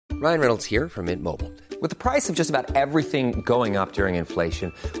Ryan Reynolds here from Mint Mobile. With the price of just about everything going up during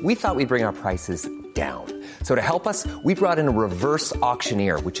inflation, we thought we'd bring our prices down. So to help us, we brought in a reverse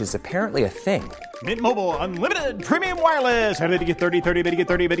auctioneer, which is apparently a thing. Mint Mobile Unlimited Premium Wireless. How to get 30, 30, bit to get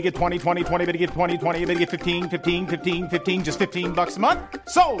 30, bit to get 20, 20, 20, bit to get 20, 20, bit to get 15, 15, 15, 15, just $15 a month?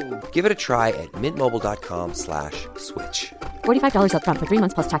 Sold! Give it a try at mintmobile.com/switch. $45 up front for 3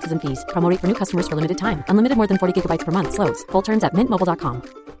 months plus taxes and fees. Promo rate for new customers for limited time. Unlimited more than 40 gigabytes per month. Slows full terms at mintmobile.com.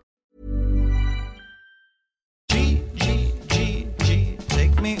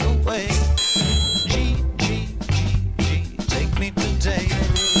 Take me away. Take me today.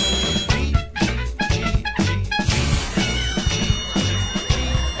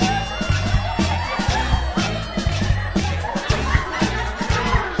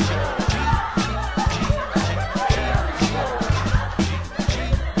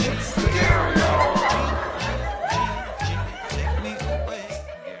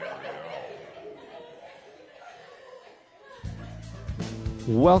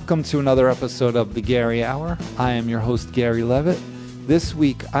 Welcome to another episode of The Gary Hour. I am your host, Gary Levitt. This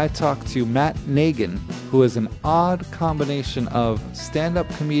week, I talked to Matt Nagin, who is an odd combination of stand-up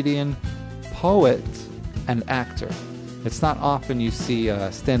comedian, poet, and actor. It's not often you see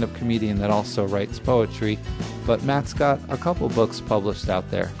a stand-up comedian that also writes poetry, but Matt's got a couple books published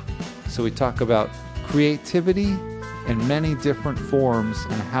out there. So we talk about creativity in many different forms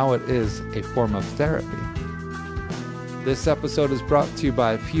and how it is a form of therapy. This episode is brought to you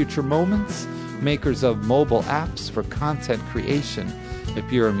by Future Moments, makers of mobile apps for content creation.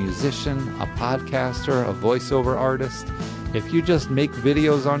 If you're a musician, a podcaster, a voiceover artist, if you just make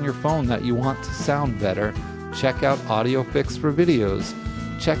videos on your phone that you want to sound better, check out AudioFix for videos.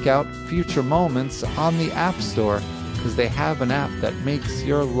 Check out Future Moments on the App Store because they have an app that makes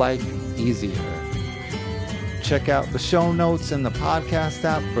your life easier. Check out the show notes in the podcast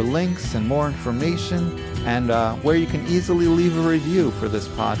app for links and more information, and where you can easily leave a review for this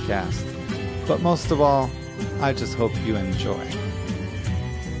podcast. But most of all, I just hope you enjoy. I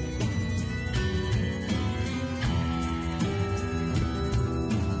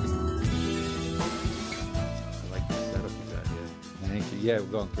like the setup you got here. Thank you. Yeah, we're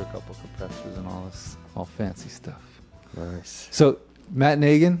going through a couple compressors and all this, all fancy stuff. Nice. So, Matt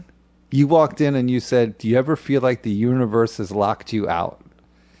Nagin, you walked in and you said, do you ever feel like the universe has locked you out?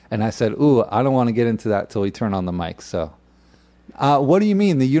 And I said, ooh, I don't want to get into that till we turn on the mic. So, what do you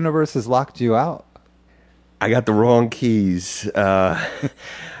mean the universe has locked you out? I got the wrong keys. Sometimes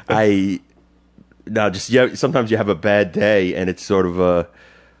you have a bad day, and it's sort of a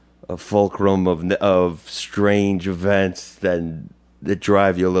fulcrum of strange events that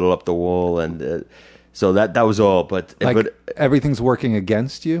drive you a little up the wall, and so that was all. But everything's working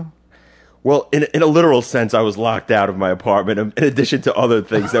against you. Well, in a literal sense, I was locked out of my apartment, in addition to other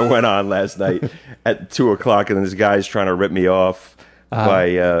things that went on last night at 2:00, and this guy's trying to rip me off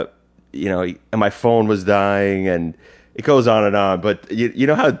by, and my phone was dying, and it goes on and on. But you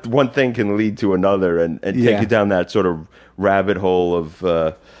know how one thing can lead to another and take you down that sort of rabbit hole of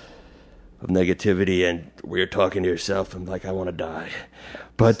negativity, and where you're talking to yourself, and like, I want to die.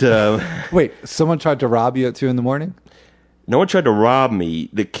 But wait, someone tried to rob you at 2 a.m? No one tried to rob me.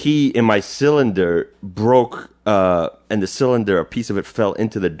 The key in my cylinder broke, and the cylinder, a piece of it fell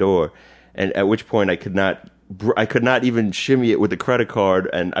into the door, and at which point I could not even shimmy it with a credit card.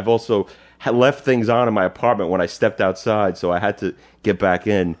 And I've also left things on in my apartment when I stepped outside, so I had to get back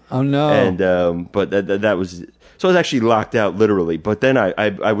in. Oh no! And but that was, so I was actually locked out literally. But then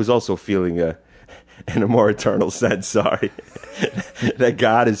I was also feeling in a more eternal sense, sorry, that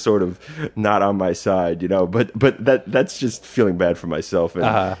God is sort of not on my side, But that's just feeling bad for myself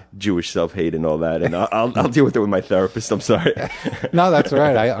and Jewish self-hate and all that. And I'll deal with it with my therapist. I'm sorry. No, that's all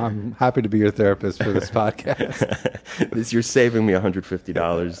right. I'm happy to be your therapist for this podcast. You're saving me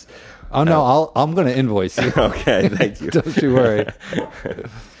 $150. Oh no, I'm going to invoice you. Okay, thank you. Don't you worry.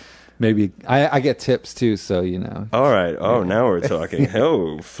 Maybe I get tips too, so All right. Oh, now we're talking.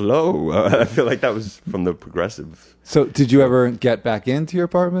 Oh, flow. I feel like that was from the Progressive. So, did you ever get back into your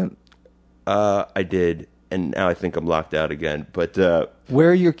apartment? I did, and now I think I'm locked out again. But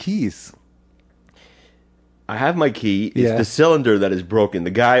where are your keys? I have my key. It's the cylinder that is broken. The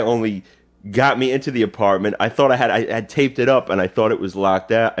guy only got me into the apartment. I thought I had taped it up, and I thought it was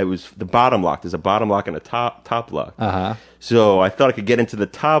locked out. It was the bottom lock. There's a bottom lock and a top lock. So I thought I could get into the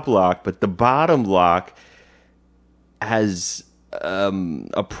top lock, but the bottom lock has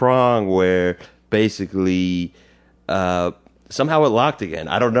a prong where basically somehow it locked again.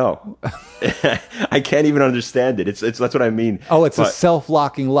 I don't know. I can't even understand it. That's what I mean. Oh, it's a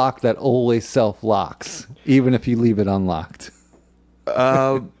self-locking lock that always self-locks, even if you leave it unlocked.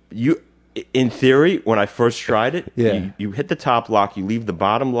 in theory, when I first tried it, Yeah. you hit the top lock, you leave the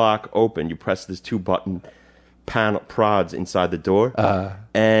bottom lock open, you press this 2-button panel prods inside the door,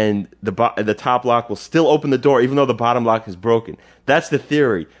 and the top lock will still open the door even though the bottom lock is broken. That's the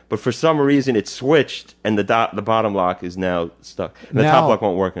theory, but for some reason it switched, and the bottom lock is now stuck. And the top lock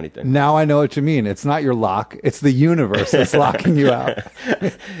won't work anything. Now I know what you mean. It's not your lock; it's the universe that's locking you out.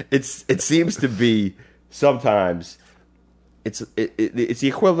 It seems to be sometimes. It's the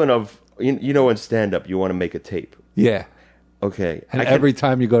equivalent of in stand up you want to make a tape. Yeah. Okay. And every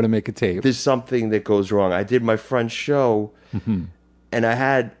time you go to make a tape, there's something that goes wrong. I did my friend's show, and I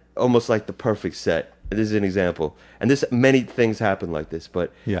had almost like the perfect set. This is an example. And many things happen like this,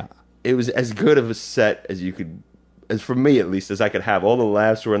 but yeah, it was as good of a set as you could, as for me at least, as I could have. All the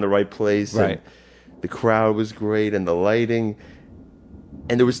laughs were in the right place. Right. And the crowd was great, and the lighting.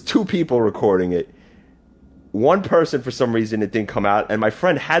 And there was 2 people recording it. One person, for some reason, it didn't come out, and my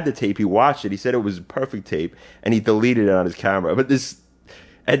friend had the tape. He watched it. He said it was a perfect tape, and he deleted it on his camera. But there's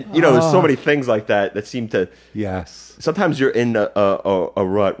so many things like that seem to. Yes. Sometimes you're in a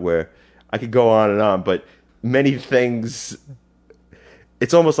rut where I could go on and on, but many things.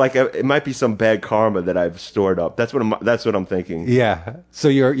 It's almost like it might be some bad karma that I've stored up. That's what I'm thinking. Yeah. So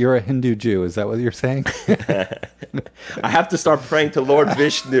you're a Hindu Jew. Is that what you're saying? I have to start praying to Lord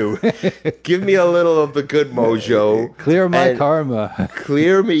Vishnu. Give me a little of the good mojo. Clear my karma.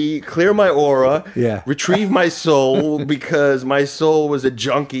 Clear my aura. Yeah. Retrieve my soul, because my soul was a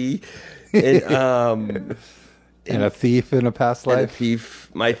junkie. And a thief in a past life. And a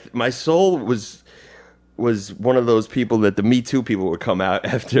thief. My soul was one of those people that the Me Too people would come out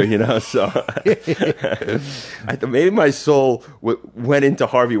after, so I thought maybe my soul went into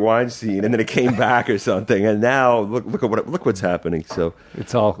Harvey Weinstein and then it came back or something, and now look what's happening. So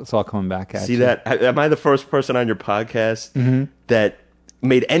it's all coming back at you. See that? Am I the first person on your podcast that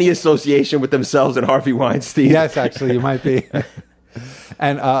made any association with themselves and Harvey Weinstein? Yes, actually, you might be.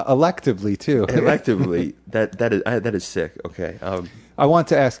 And electively too. Electively, that is sick. Okay. I want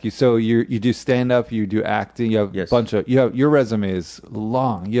to ask you. So you do stand up, you do acting. You have a bunch of. Your resume is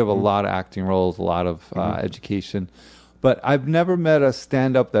long. You have a lot of acting roles, a lot of education. But I've never met a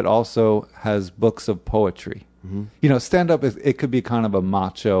stand up that also has books of poetry. Stand up it could be kind of a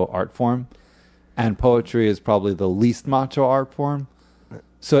macho art form, and poetry is probably the least macho art form.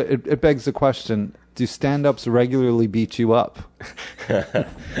 So it begs the question: do stand-ups regularly beat you up?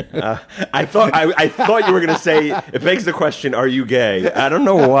 I thought you were going to say, it begs the question, are you gay? I don't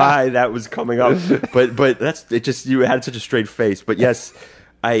know why that was coming up, but that's it. Just you had such a straight face. But yes,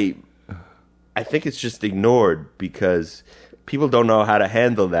 I think it's just ignored because people don't know how to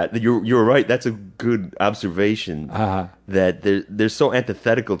handle that. You're right. That's a good observation. That they're so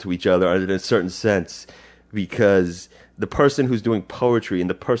antithetical to each other in a certain sense, because the person who's doing poetry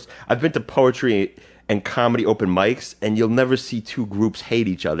and I've been to poetry and comedy open mics, and you'll never see 2 groups hate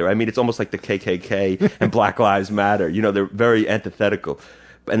each other. I mean, it's almost like the KKK and Black Lives Matter. They're very antithetical,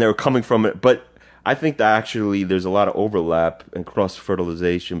 and they're coming from it. But I think that actually there's a lot of overlap and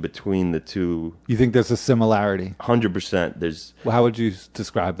cross-fertilization between the two. You think there's a similarity? 100%. Well, how would you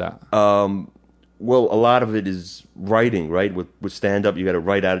describe that? Well, a lot of it is writing, right? With stand-up, you got to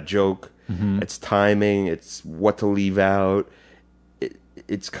write out a joke. It's timing. It's what to leave out.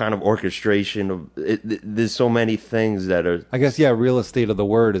 It's kind of orchestration. There's so many things that are. I guess, real estate of the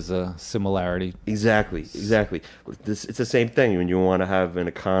word is a similarity. Exactly. It's the same thing when you want to have an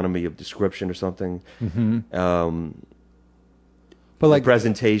economy of description or something. But like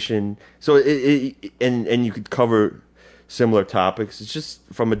presentation. So and you could cover similar topics. It's just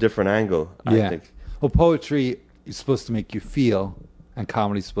from a different angle, I think. Well, poetry is supposed to make you feel, and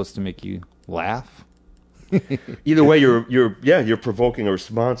comedy is supposed to make you laugh. Either way, you're provoking a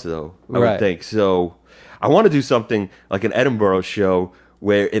response, though. I would think so. I want to do something like an Edinburgh show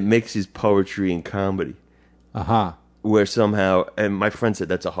where it mixes poetry and comedy. Where somehow, and my friend said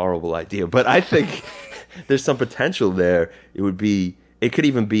that's a horrible idea, but I think there's some potential there. It could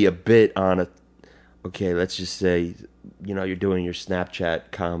even be a bit on okay, let's just say, you're doing your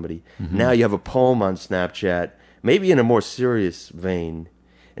Snapchat comedy. Now you have a poem on Snapchat, maybe in a more serious vein,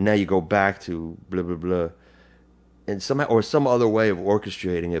 and now you go back to blah, blah, blah. And somehow, or some other way of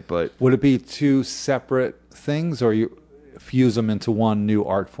orchestrating it, but would it be 2 separate things, or you fuse them into one new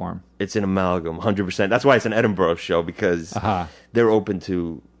art form? It's an amalgam, 100%. That's why it's an Edinburgh show, because they're open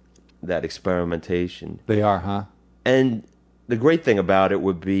to that experimentation. They are, huh? And the great thing about it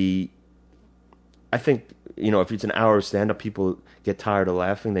would be, I think, if it's an hour of stand-up, people get tired of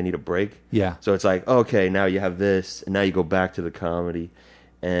laughing. They need a break. Yeah. So it's like, okay, now you have this, and now you go back to the comedy,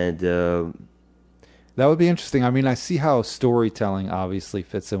 and That would be interesting. I mean, I see how storytelling obviously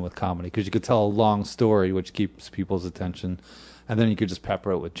fits in with comedy, because you could tell a long story, which keeps people's attention, and then you could just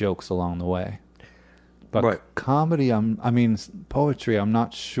pepper it with jokes along the way. But Right. comedy, poetry, I'm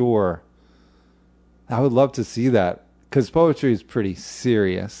not sure. I would love to see that, because poetry is pretty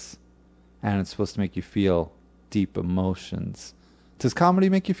serious, and it's supposed to make you feel deep emotions. Does comedy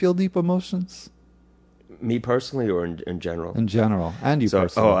make you feel deep emotions? Me personally, or in general? In general, and you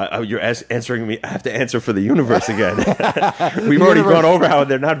personally. You're answering me. I have to answer for the universe again. We've already gone over how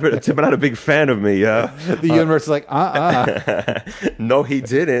they're not a big fan of me. The universe is like, No, he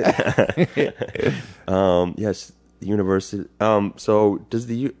didn't. Yes, the universe. So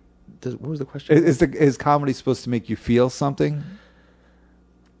what was the question? Is comedy supposed to make you feel something,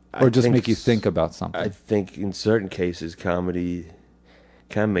 or just make you think about something? I think in certain cases, comedy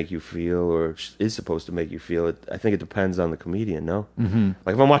can make you feel, or is supposed to make you feel it. I think it depends on the comedian. No,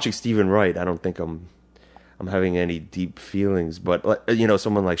 like if I'm watching Stephen Wright, I don't think I'm having any deep feelings. But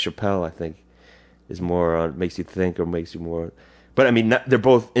someone like Chappelle, I think, is more makes you think, or makes you more. But I mean, they're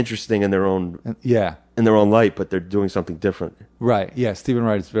both interesting in their own in their own light, but they're doing something different. Right. Yeah. Stephen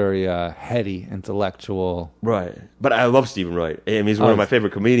Wright is very heady, intellectual. Right. But I love Stephen Wright. I mean, he's one of my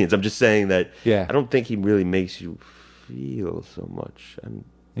favorite comedians. I'm just saying that. Yeah. I don't think he really makes you feel so much.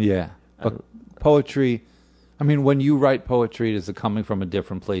 But poetry, I mean, when you write poetry, is it coming from a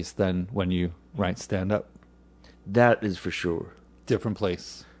different place than when you write stand-up? That is for sure. Different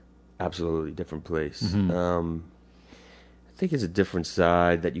place. Absolutely different place. I think it's a different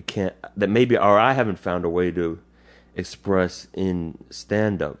side that maybe, or I haven't found a way to express in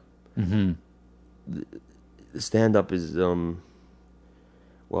stand-up. Stand-up is, well,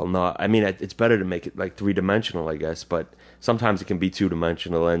 no, I mean, it's better to make it like three-dimensional, I guess, but sometimes it can be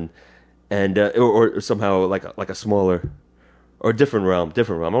two-dimensional and or somehow like a smaller or different realm.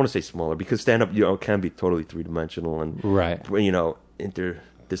 I want to say smaller, because stand-up, can be totally three-dimensional and right.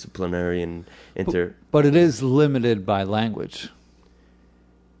 Interdisciplinary and But it is limited by language.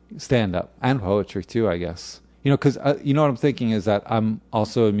 Stand-up and poetry too, I guess. Because what I'm thinking is that I'm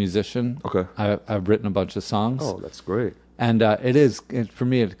also a musician. Okay. I've written a bunch of songs. Oh, that's great. And for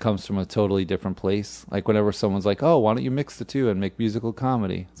me, it comes from a totally different place. Like whenever someone's like, oh, why don't you mix the two and make musical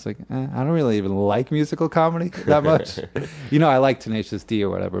comedy? It's like, I don't really even like musical comedy that much. I like Tenacious D or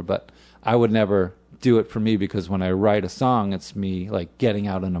whatever, but I would never do it for me, because when I write a song, it's me like getting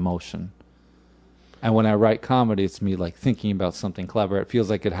out an emotion. And when I write comedy, it's me like thinking about something clever. It feels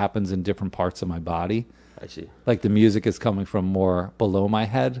like it happens in different parts of my body. I see. Like the music is coming from more below my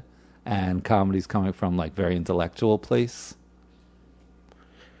head, and comedy's coming from like very intellectual place.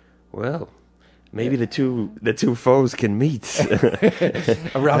 Well, maybe the two foes can meet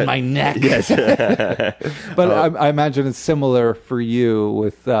around my neck. Yes. But I imagine it's similar for you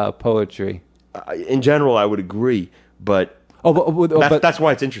with poetry. In general, I would agree, but that's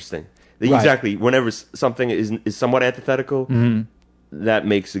why it's interesting. Right. Exactly. Whenever something is somewhat antithetical, that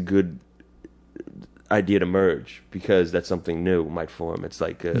makes a good idea to merge, because that's something new might form. It's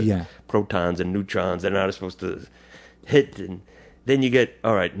like protons and neutrons that are not supposed to hit, and then you get,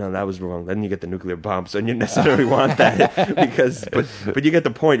 all right, no, that was wrong. Then you get the nuclear bomb, so you don't necessarily want that, but you get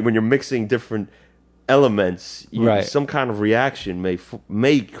the point. When you're mixing different elements, right. Some kind of reaction may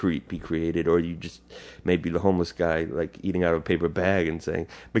be created, or you just maybe the homeless guy like eating out of a paper bag and saying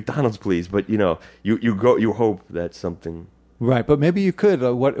McDonald's please, but you hope that something. Right, but maybe you could.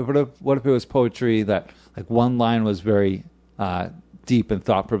 What if it was poetry that like one line was very deep and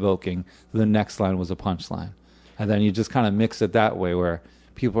thought provoking, the next line was a punchline, and then you just kind of mix it that way, where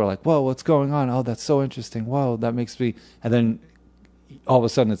people are like, "Whoa, what's going on? Oh, that's so interesting. Whoa, that makes me," and then all of a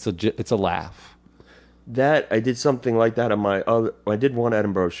sudden it's a laugh. That I did something like that I did one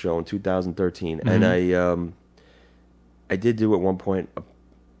Edinburgh show in 2013, and I did do at one point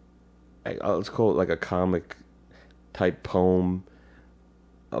let's call it like a comic type poem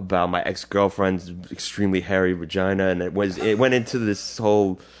about my ex-girlfriend's extremely hairy vagina, and it went into this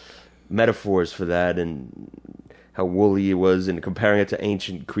whole metaphors for that and how woolly it was, and comparing it to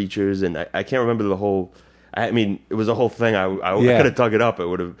ancient creatures, and I can't remember the whole. I mean, it was a whole thing. I could have dug it up. It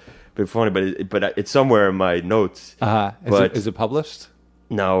would have been funny, but it's somewhere in my notes. Is it published?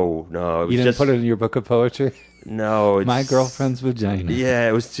 No. It was you didn't put it in your book of poetry? No. My girlfriend's vagina. Yeah,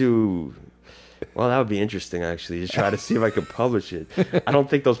 it was too. Well, that would be interesting, actually, to try to see if I could publish it. I don't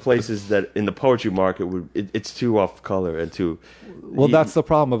think those places that in the poetry market it's too off color and too. Well, that's the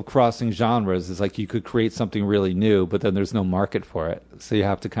problem of crossing genres. Is like you could create something really new, but then there's no market for it. So you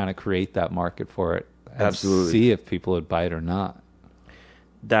have to kind of create that market for it. And absolutely. See if people would buy it or not.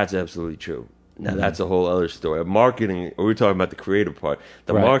 That's absolutely true. Now, that's a whole other story. Marketing, we were talking about the creative part.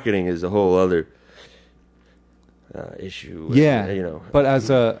 The marketing is a whole other issue. Yeah, you know. But as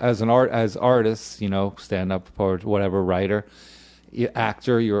artists, you know, stand up, poet, whatever, writer,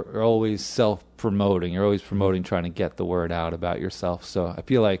 actor, you're always self-promoting. You're always promoting, trying to get the word out about yourself. So I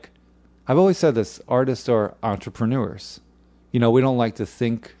feel like I've always said this: artists are entrepreneurs. You know, we don't like to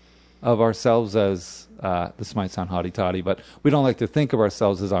think of ourselves as this might sound hotty-toddy, but we don't like to think of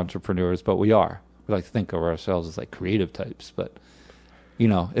ourselves as entrepreneurs, but we are. We like to think of ourselves as like creative types, but you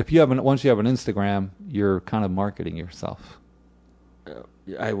know, if you have once you have an Instagram, you're kind of marketing yourself.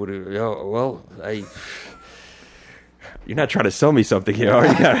 I would. You're not trying to sell me something here, are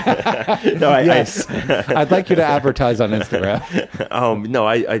you? No, yes. I'd like you to advertise on Instagram. No,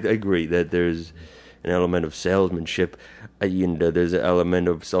 I agree that there's an element of salesmanship, and there's an element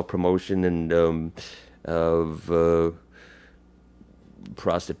of self-promotion and of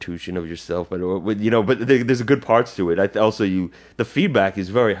prostitution of yourself, but there's good parts to it. The feedback is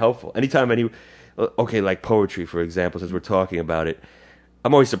very helpful. Anytime like poetry, for example, since we're talking about it,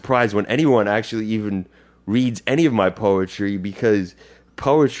 I'm always surprised when anyone actually even reads any of my poetry, because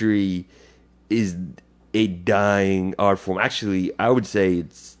poetry is a dying art form. Actually, I would say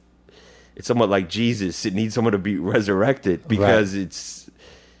it's somewhat like Jesus. It needs someone to be resurrected, because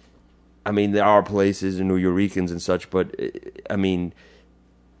there are places in New Yorkers and such, but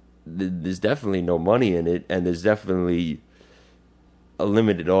there's definitely no money in it, and there's definitely a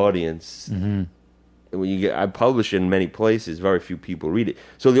limited audience. Mm-hmm. I publish in many places, very few people read it.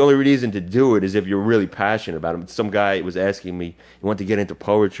 So the only reason to do it is if you're really passionate about it. Some guy was asking me, he wanted to get into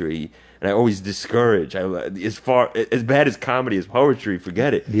poetry, and I always discourage. As bad as comedy is poetry,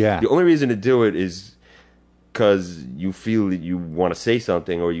 forget it. Yeah. The only reason to do it is because you feel that you want to say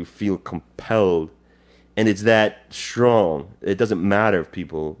something, or you feel compelled, and it's that strong. It doesn't matter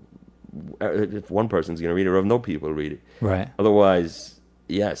if one person's going to read it or if no people read it. Right. Otherwise,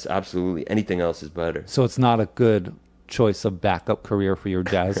 yes, absolutely. Anything else is better. So it's not a good choice of backup career for your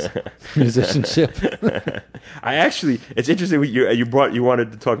jazz musicianship. It's interesting you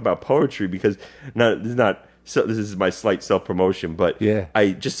wanted to talk about poetry, because this is my slight self-promotion, but yeah.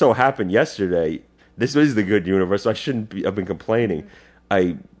 I just so happened yesterday, this is the good universe, so I shouldn't have been complaining.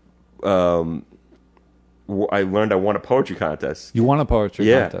 I learned I won a poetry contest. You won a poetry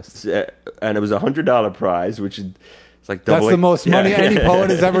contest. And it was $100 prize, which is it's like double. That's the most money any poet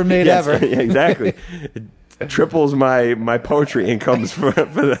has ever made ever. Yeah, exactly. It triples my poetry incomes from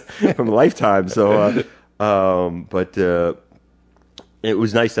a lifetime. So, but it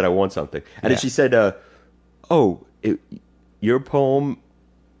was nice that I won something. And then she said, your poem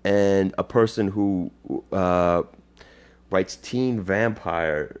and a person who writes teen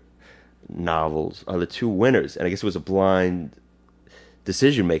vampire novels are the two winners. And I guess it was a blind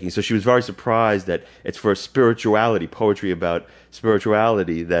decision making. So she was very surprised that it's for spirituality, poetry about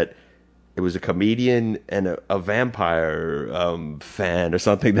spirituality, that it was a comedian and a vampire fan or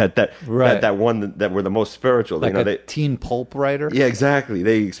something that won, that were the most spiritual. Like a teen pulp writer? Yeah, exactly.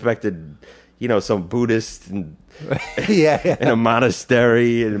 They expected, some Buddhist in a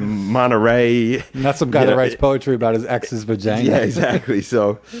monastery in Monterey. Not some guy that writes poetry about his ex's vagina. Yeah, exactly.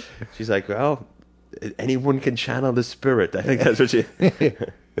 So she's like, well, anyone can channel the spirit. I think that's what she... Do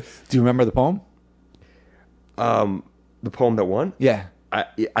you remember the poem? The poem that won? Yeah.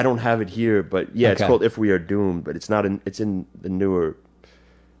 I don't have it here, but yeah, It's called "If We Are Doomed," but it's not in. It's in the newer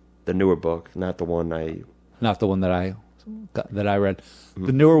book, not the one that I read. Mm-hmm.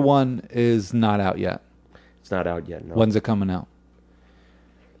 The newer one is not out yet. It's not out yet. No. When's it coming out?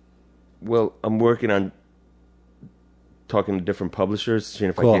 Well, I'm working on talking to different publishers,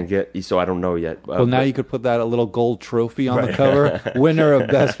 seeing if I can get. So I don't know yet. Well, now you could put that a little gold trophy on the cover, winner of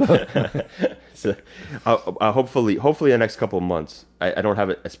best book. So, hopefully in the next couple of months. I don't have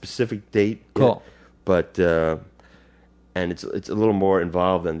a specific date yet, but and it's a little more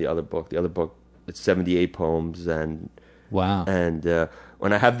involved than the other book. The other book, it's 78 poems, and wow. And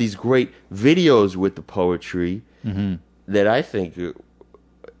when I have these great videos with the poetry, mm-hmm. that I think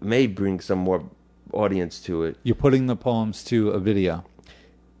may bring some more audience to it. You're putting the poems to a video.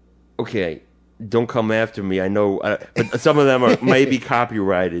 Okay. Don't come after me. I know, but some of them are maybe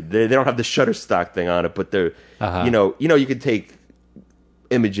copyrighted. They don't have the Shutterstock thing on it, but they're, you can take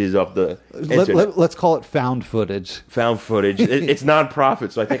images of the internet. Let's call it found footage. Found footage. It's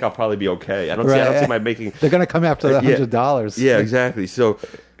non-profit, so I think I'll probably be okay. I don't see my making. They're going to come after the $100. Yeah, exactly. So,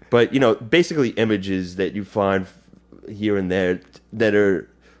 but basically images that you find here and there that are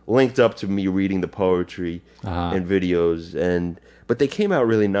linked up to me reading the poetry and videos, but they came out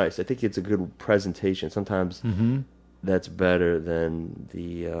really nice. I think it's a good presentation. Sometimes that's better than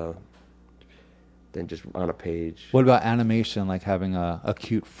than just on a page. What about animation, like having a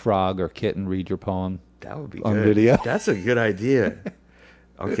cute frog or kitten read your poem? That would be on good. video. That's a good idea.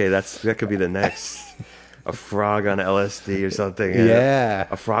 Okay, that could be the next. A frog on LSD or something. Yeah.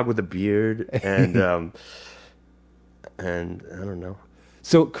 A frog with a beard and I don't know.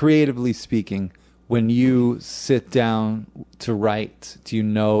 So creatively speaking, when you sit down to write, do you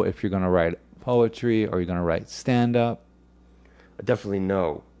know if you're going to write poetry or you're going to write stand-up? I definitely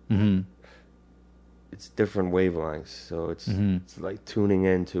know. Mm-hmm. It's different wavelengths, so it's like tuning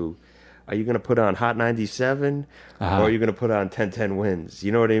into. Are you going to put on Hot 97 or are you going to put on 1010 Wins?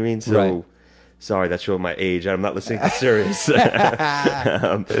 You know what I mean? So. Right. Sorry, that showed my age. I'm not listening to Sirius.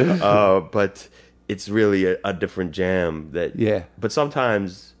 But it's really a different jam. Yeah. But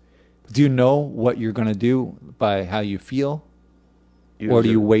sometimes... Do you know what you're going to do by how you feel? Or do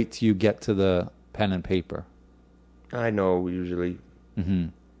you wait till you get to the pen and paper? I know, usually. Mm-hmm.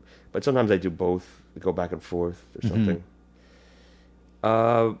 But sometimes I do both. I go back and forth or something.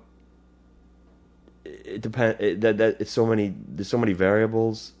 It depends. There's so many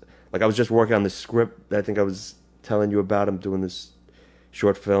variables. Like I was just working on this script that I think I was telling you about. I'm doing this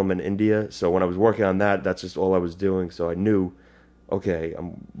short film in India. So when I was working on that, that's just all I was doing. So I knew, okay,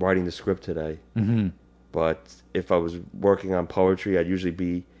 I'm writing the script today. Mm-hmm. But if I was working on poetry, I'd usually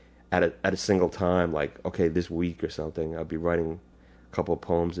be at a single time, like, okay, this week or something, I'd be writing a couple of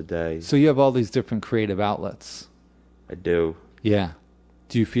poems a day. So you have all these different creative outlets. I do. Yeah.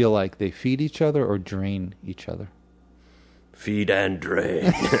 Do you feel like they feed each other or drain each other? Feed and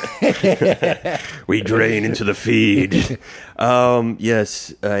drain. We drain into the feed.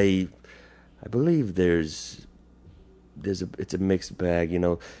 Yes, I believe it's a mixed bag. You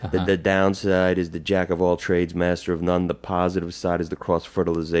know, the downside is the jack of all trades, master of none. The positive side is the cross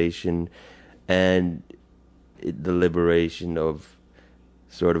fertilization, and the liberation of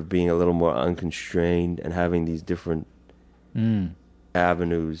sort of being a little more unconstrained and having these different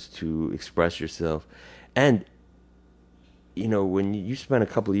avenues to express yourself. And you know, when you spend a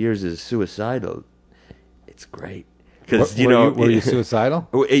couple of years as suicidal, it's great. Because were you suicidal?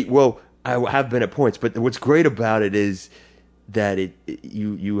 Well, I have been at points, but what's great about it is that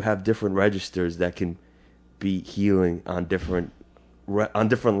you have different registers that can be healing on different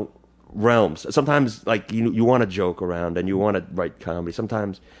realms. Sometimes, like you want to joke around and you want to write comedy.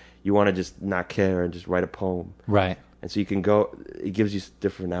 Sometimes you want to just not care and just write a poem. Right. And so you can go. It gives you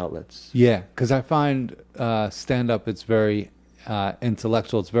different outlets. Yeah, because I find stand-up, it's very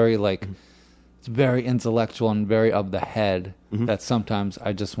intellectual. It's very it's very intellectual and very of the head. Mm-hmm. That sometimes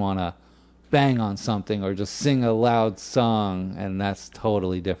I just want to bang on something or just sing a loud song, and that's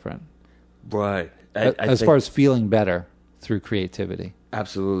totally different. Right. As far as feeling better through creativity.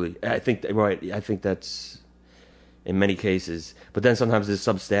 Absolutely. I think that's in many cases. But then sometimes there's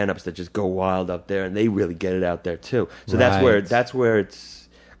some stand-ups that just go wild up there, and they really get it out there too. So right. that's where it's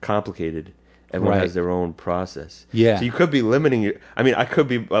complicated. Everyone has their own process. Yeah. So you could be limiting. I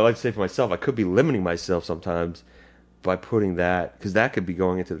like to say for myself, I could be limiting myself sometimes by putting that, because that could be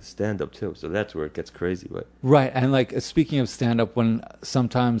going into the stand-up too. So that's where it gets crazy. But right. And like speaking of stand-up, when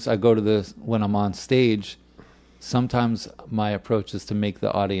sometimes I go to when I'm on stage, sometimes my approach is to make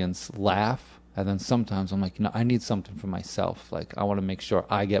the audience laugh. And then sometimes I'm like, I need something for myself. Like, I want to make sure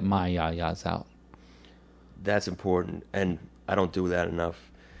I get my yayas out. That's important, and I don't do that enough.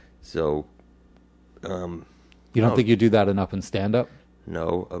 So, you don't think you do that enough in stand-up?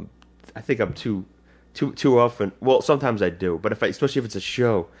 No, I think I'm too often. Well, sometimes I do, but especially if it's a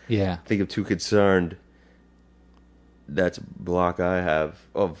show, I think I'm too concerned. That's a block I have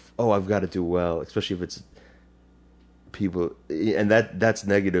of I've got to do well, especially if it's people, and that's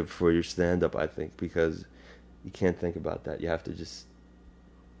negative for your stand-up, I think, because you can't think about that. You have to just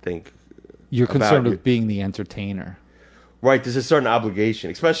think. You're concerned with being the entertainer, right? There's a certain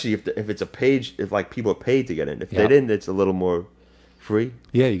obligation, especially if it's a page. If like people are paid to get in, if they didn't, it's a little more free.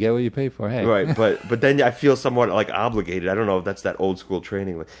 Yeah, you get what you pay for. Hey, right? But then I feel somewhat like obligated. I don't know if that's that old school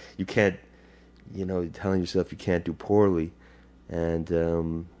training. Like you can't, telling yourself you can't do poorly,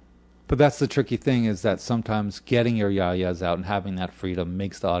 and. But that's the tricky thing, is that sometimes getting your yayas out and having that freedom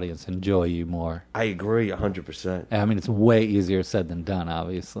makes the audience enjoy you more. I agree 100%. I mean, it's way easier said than done,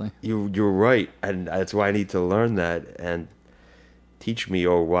 obviously. You're right, and that's why I need to learn that and teach me,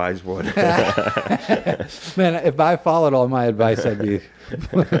 oh wise one. Man, if I followed all my advice, I'd be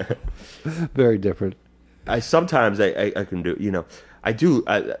very different. Sometimes I can do, I do.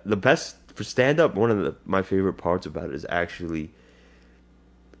 The best for stand-up, one of my favorite parts about it is actually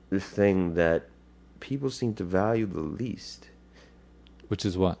the thing that people seem to value the least. Which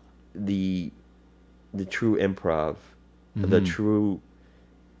is what? The true improv. The true,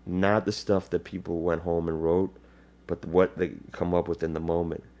 not the stuff that people went home and wrote, but what they come up with in the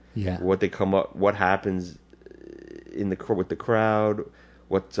moment. Yeah. What they come up, what happens with the crowd,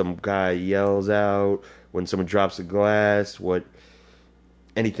 what some guy yells out when someone drops a glass,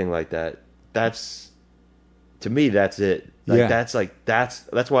 anything like that. That's, to me, that's it. Yeah. That's why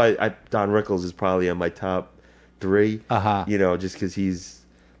Don Rickles is probably on my top 3. Just because he's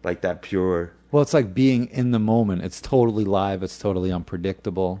like that pure. Well, it's like being in the moment. It's totally live. It's totally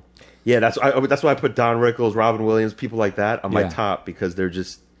unpredictable. Yeah, that's why I put Don Rickles, Robin Williams, people like that on my top, because they're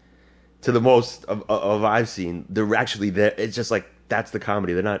just, to the most of I've seen, they're actually there. It's just like, that's the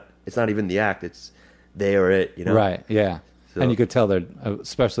comedy. It's not even the act. It's they are it. Right? Yeah. So. And you could tell that,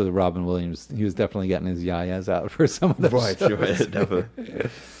 especially the Robin Williams, he was definitely getting his yayas out for some of the right. shows. Sure, definitely.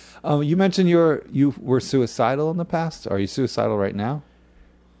 You mentioned you were suicidal in the past. Are you suicidal right now?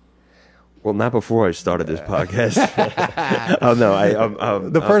 Well, not before I started this podcast. Oh no!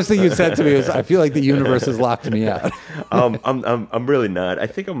 The first thing you said to me was, "I feel like the universe has locked me out." I'm really not. I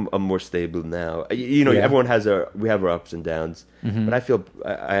think I'm more stable now. Everyone we have our ups and downs, but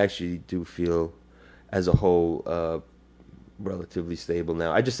I actually do feel, as a whole, relatively stable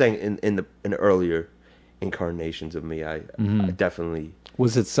now. I just saying in earlier incarnations of me, I definitely.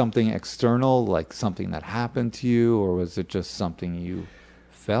 Was it something external, like something that happened to you, or was it just something you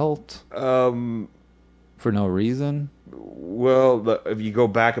felt for no reason? Well, if you go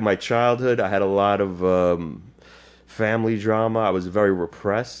back in my childhood, I had a lot of family drama. I was very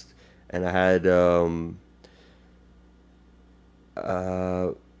repressed, and I had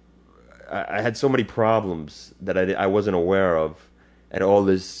I had so many problems that I wasn't aware of, and all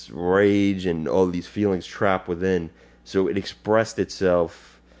this rage and all these feelings trapped within. So it expressed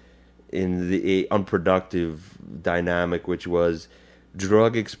itself in the unproductive dynamic, which was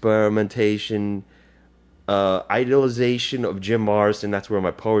drug experimentation, idolization of Jim Morrison. That's where my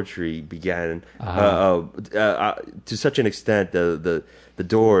poetry began. To such an extent, the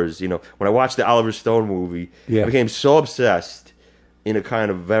Doors. When I watched the Oliver Stone movie, I became so obsessed in a kind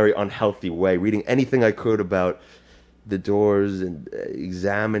of very unhealthy way, reading anything I could about the Doors and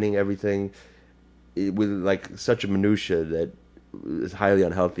examining everything with like such a minutia that is highly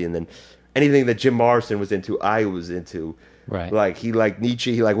unhealthy. And then anything that Jim Morrison was into, I was into. Right. Like he liked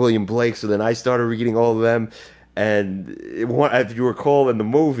Nietzsche, he liked William Blake. So then I started reading all of them. And if you recall in the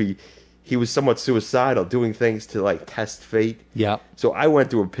movie, he was somewhat suicidal, doing things to like test fate. Yeah. So I went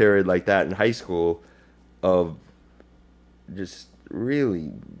through a period like that in high school of just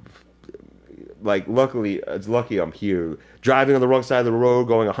really, like, it's lucky I'm here. Driving on the wrong side of the road,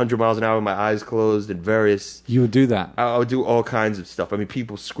 going 100 miles an hour with my eyes closed, and various. You would do that? I would do all kinds of stuff. I mean,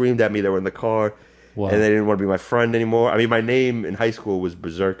 people screamed at me that were in the car, Wow. and they didn't want to be my friend anymore. I mean, my name in high school was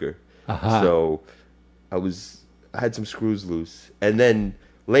Berserker. So I had some screws loose. And then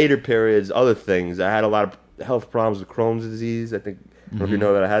later periods, other things. I had a lot of health problems with Crohn's disease. I don't know if you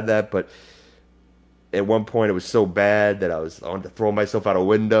know that I had that, but at one point it was so bad that I wanted to throw myself out a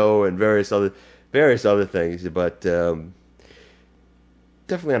window and various other things. But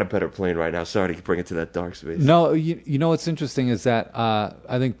definitely on a better plane right now. Sorry to bring it to that dark space. No, you know what's interesting is that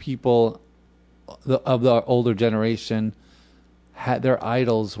I think people of the older generation had their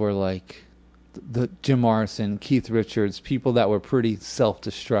idols were like the Jim Morrison, Keith Richards, people that were pretty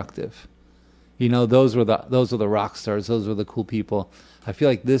self-destructive. Those were the rock stars. Those were the cool people. I feel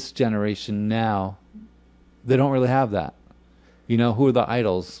like this generation now, they don't really have that. Who are the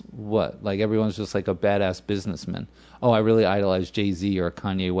idols? What? Like everyone's just like a badass businessman. Oh, I really idolize Jay-Z or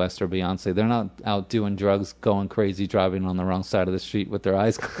Kanye West or Beyonce. They're not out doing drugs, going crazy, driving on the wrong side of the street with their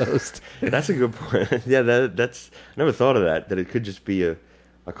eyes closed. That's a good point. Yeah, that's I never thought of that it could just be a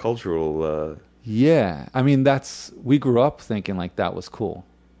cultural... Yeah. I mean, we grew up thinking like that was cool,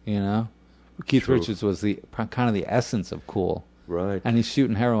 Keith True. Richards was the kind of the essence of cool. Right. And he's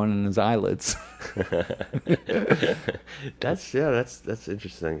shooting heroin in his eyelids. That's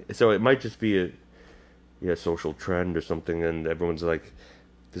interesting. So it might just be a social trend or something, and everyone's like,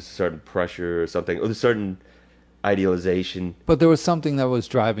 there's a certain pressure or something, or there's a certain idealization. But there was something that was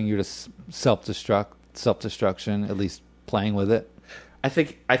driving you to self-destruction, at least playing with it. I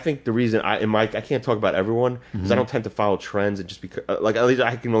think the reason I can't talk about everyone because I don't tend to follow trends, and just because at least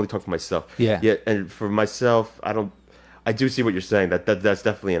I can only talk for myself. Yeah. And for myself, I do see what you're saying. That's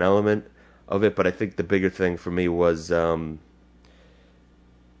definitely an element of it, but I think the bigger thing for me was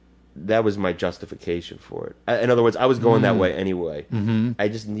that was my justification for it. In other words, I was going that way anyway. I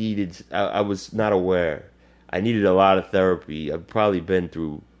just needed. I was not aware. I needed a lot of therapy. I've probably been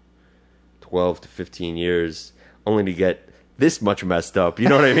through 12 to 15 years only to get this much messed up. You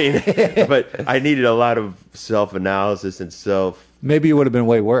know what I mean? But I needed a lot of self-analysis and Maybe it would have been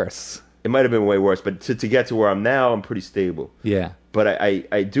way worse. It might have been way worse, but to get to where I'm now, I'm pretty stable. Yeah. But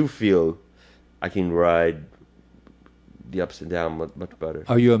I do feel I can ride the ups and downs much better.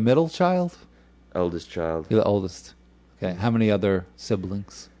 Are you a middle child? Eldest child. You're the oldest. Okay. How many other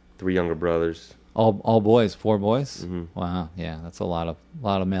siblings? 3 younger brothers. All boys. 4 boys. Mm-hmm. Wow. Yeah, that's a lot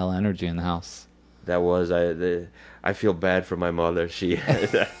of male energy in the house. That was I feel bad for my mother. She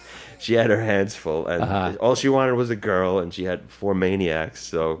she had her hands full, and all she wanted was a girl, and she had 4 maniacs.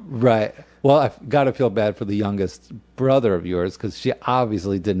 So right. Well, I've got to feel bad for the youngest brother of yours because she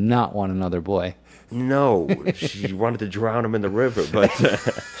obviously did not want another boy. No, she wanted to drown him in the river, but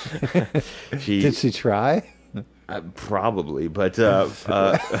Did she try? Probably, but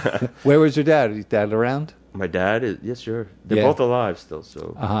Where was your dad? Is your dad around? my dad is, yes, sure. They're Yeah. both alive still,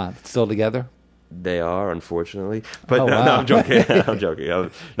 so Still together? they are, unfortunately. But Oh, no, wow. I'm joking. I'm joking. No,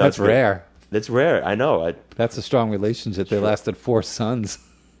 That's it's good. rare. It's rare. I know. That's a strong relationship. They lasted 4 sons.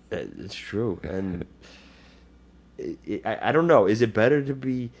 It's true, and I don't know. Is it better to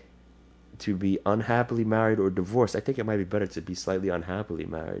be unhappily married or divorced? I think it might be better to be slightly unhappily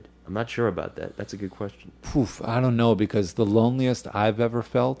married. I'm not sure about that. That's a good question. Poof, I don't know, because the loneliest I've ever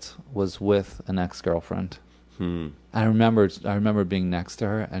felt was with an ex-girlfriend. I remember being next to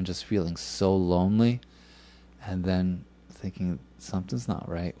her and just feeling so lonely, and then thinking something's not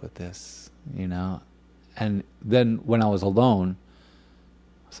right with this, you know. And then when I was alone,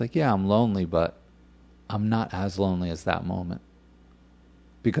 I was like, yeah, I'm lonely, but I'm not as lonely as that moment,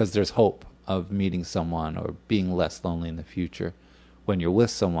 because there's hope of meeting someone or being less lonely in the future. When you're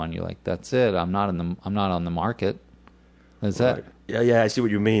with someone, you're like, that's it. I'm not on the market. Is that? Yeah, I see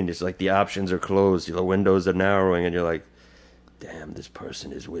what you mean. It's like the options are closed, the windows are narrowing, and you're like, damn, this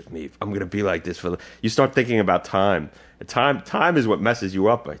person is with me. I'm gonna be like this for. You start thinking about time. Time is what messes you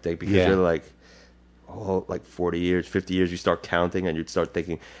up, I think, because you're like, like 40 years, 50 years. You start counting, and you start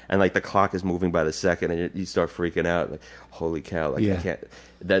thinking, and like the clock is moving by the second, and you start freaking out. Like, holy cow! Like, I can't.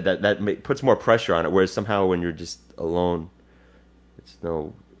 That puts more pressure on it. Whereas somehow when you're just alone, it's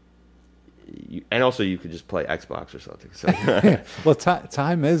no. And also, you could just play Xbox or something. So. Well,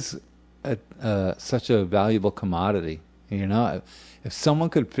 time is such a valuable commodity. You know, if someone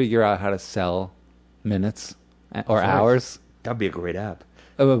could figure out how to sell minutes or hours, that'd be a great app.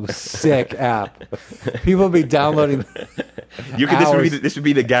 A sick app. People would be downloading. This would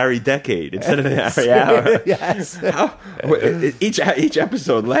be the Gary decade instead of the Gary hour. Yes. Each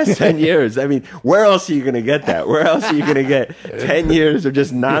episode lasts 10 years. I mean, where else are you going to get that? Where else are you going to get 10 years of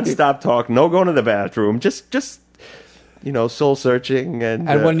just nonstop talk, no going to the bathroom, just soul searching,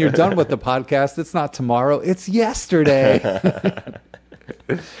 and when you're done with the podcast, it's not tomorrow, it's yesterday.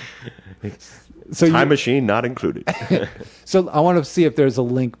 So Time machine not included. So I want to see if there's a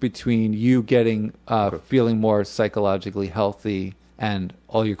link between you getting feeling more psychologically healthy and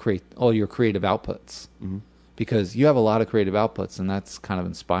all your creative outputs, because you have a lot of creative outputs, and that's kind of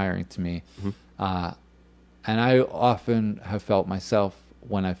inspiring to me. And I often have felt myself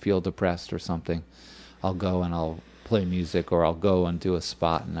when I feel depressed or something, I'll go and I'll play music, or I'll go and do a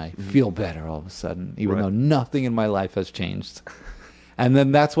spot, and I feel better all of a sudden, even though nothing in my life has changed. And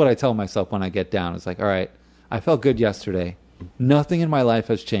then that's what I tell myself when I get down. It's like, all right, I felt good yesterday. Nothing in my life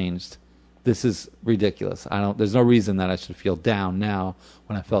has changed. This is ridiculous. There's no reason that I should feel down now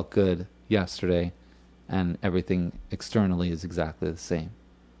when I felt good yesterday, and everything externally is exactly the same.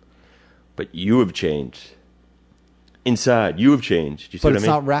 But you have changed. Inside, you have changed. You see But what it's I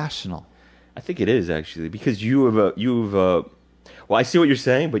mean? not rational. I think it is, actually, because well, I see what you're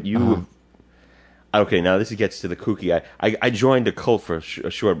saying, but you have. Okay, now this gets to the kooky. I joined a cult for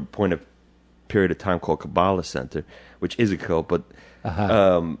a short period of time called Kabbalah Center, which is a cult, but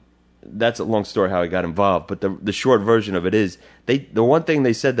that's a long story how I got involved. But the short version of it is, the one thing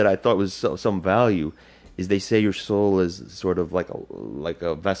they said that I thought was some value is they say your soul is sort of like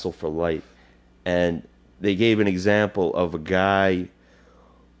a vessel for light, and they gave an example of a guy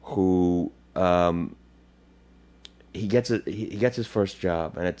who he gets his first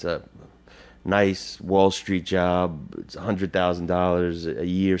job, and it's a nice Wall Street job. It's $100,000 a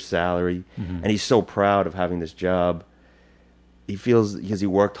year salary, and he's so proud of having this job. He feels, because he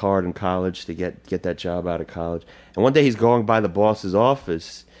worked hard in college to get that job out of college. And one day he's going by the boss's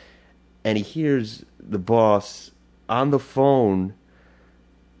office, and he hears the boss on the phone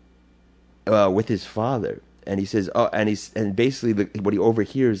with his father, and he says, and basically what he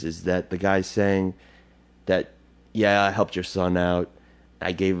overhears is that the guy's saying that, yeah, I helped your son out.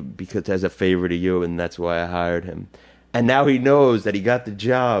 I gave because as a favor to you, and that's why I hired him. And now he knows that he got the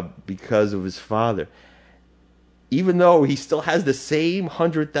job because of his father. Even though he still has the same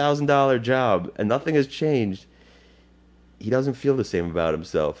 $100,000 job and nothing has changed, he doesn't feel the same about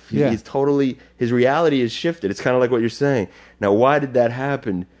himself. Yeah. He's totally, his reality is shifted. It's kind of like what you're saying. Now, why did that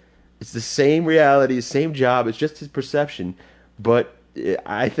happen? It's the same reality, the same job. It's just his perception. But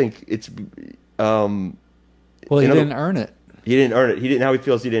I think it's... well, he didn't earn it. He didn't earn it. Now he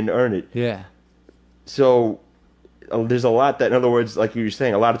feels he didn't earn it. Yeah. So there's a lot that, in other words, like you were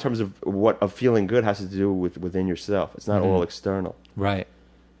saying, a lot of terms of what a feeling good has to do with within yourself. It's not all external. Right.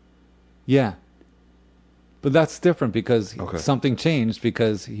 Yeah. But that's different because Okay. something changed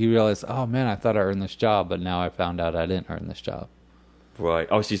because he realized, oh man, I thought I earned this job, but now I found out I didn't earn this job. Right.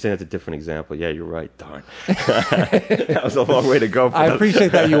 Oh, so you're saying that's a different example. Yeah, you're right. Darn. That was a long way to go. I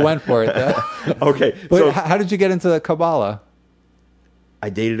appreciate that you went for it, though. Okay. But So how did you get into the Kabbalah? I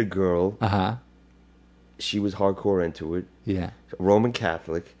dated a girl. Uh-huh. She was hardcore into it. Yeah. Roman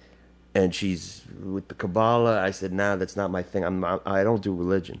Catholic. And she's with the Kabbalah. I said, nah, that's not my thing. I don't do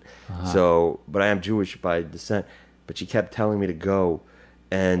religion. So, but I am Jewish by descent. But she kept telling me to go.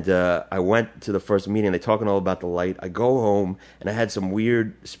 And I went to the first meeting. They're talking all about the light. I go home, and I had some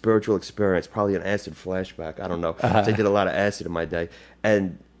weird spiritual experience, probably an acid flashback. I don't know. 'Cause I did a lot of acid in my day.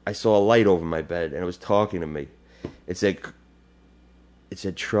 And I saw a light over my bed, and it was talking to me. It said,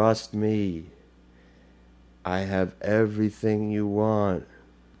 trust me. I have everything you want.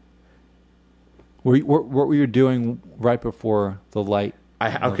 What were you doing right before the light?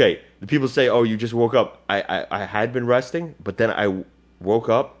 Okay, the people say, oh, you just woke up. I had been resting, but then I woke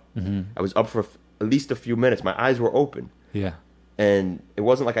up. Mm-hmm. I was up for at least a few minutes. My eyes were open. Yeah. And it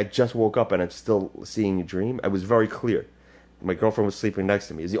wasn't like I just woke up and I'm still seeing a dream. It was very clear. My girlfriend was sleeping next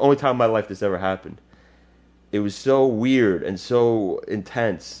to me. It's the only time in my life this ever happened. It was so weird and so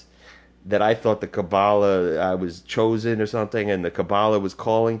intense that I thought the Kabbalah, I was chosen or something, and the Kabbalah was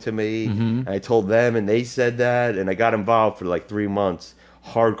calling to me. Mm-hmm. And I told them, and they said that, and I got involved for like 3 months,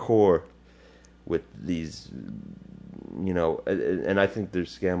 hardcore, with these, and I think they're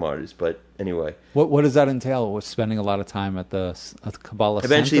scam artists, but anyway. What does that entail? Was spending a lot of time at the Kabbalah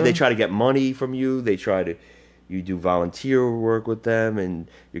Eventually, Center? they try to get money from you. You do volunteer work with them, and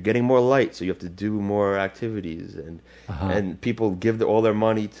you're getting more light, so you have to do more activities, and people give all their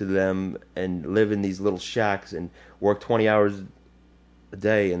money to them and live in these little shacks and work 20 hours a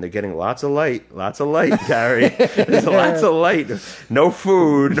day, and they're getting lots of light, Gary. There's lots of light, no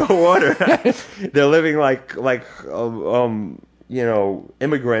food, no water. They're living like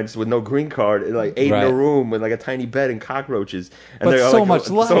immigrants with no green card, like 8 in a room with like a tiny bed and cockroaches, and but they're so like, much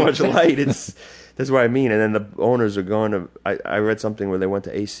light. So much light. That's what I mean. And then the owners are going to. I read something where they went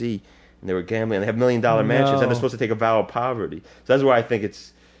to AC and they were gambling. And they have $1 million mansions, and they're supposed to take a vow of poverty. So that's why I think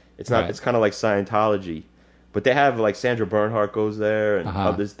it's not. Right. It's kind of like Scientology, but they have like Sandra Bernhardt goes there, and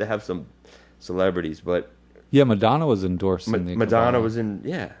others. They have some celebrities, but yeah, Madonna was endorsing the Madonna Kabbalah. was in.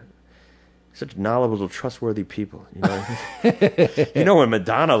 Yeah, such knowledgeable, trustworthy people. When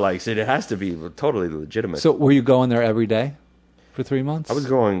Madonna likes it, it has to be totally legitimate. So were you going there every day for 3 months? I was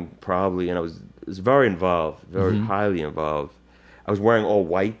going probably, and I was very involved, very highly involved. I was wearing all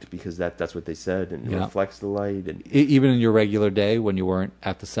white because that's what they said, and it reflects the light. And even in your regular day when you weren't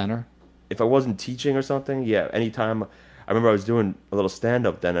at the center? If I wasn't teaching or something, yeah, anytime. I remember I was doing a little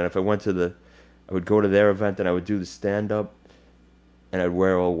stand-up then, and if I would go to their event, and I would do the stand-up, and I'd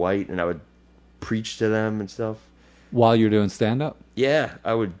wear all white, and I would preach to them and stuff. While you're doing stand-up? Yeah,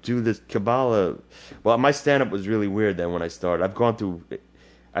 I would do this Kabbalah. Well, my stand-up was really weird then when I started. I've gone through,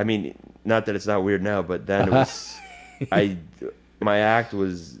 I mean, not that it's not weird now, but then it was, my act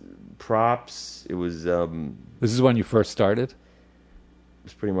was props. It was... This is when you first started? It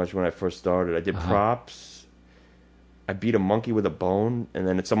was pretty much when I first started. I did props. I beat a monkey with a bone, and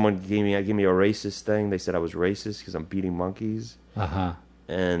then someone gave me a racist thing. They said I was racist because I'm beating monkeys.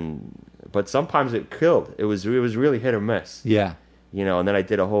 But sometimes it killed. It was really hit or miss. Yeah. And then I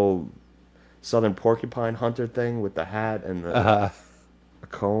did a whole southern porcupine hunter thing with the hat and a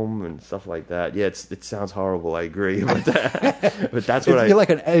comb and stuff like that. Yeah, it sounds horrible. I agree, but that's what You're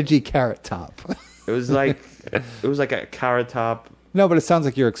like an edgy carrot top. It was like a carrot top. No, but it sounds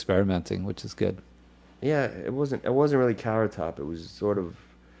like you're experimenting, which is good. Yeah, it wasn't really carrot top. It was sort of.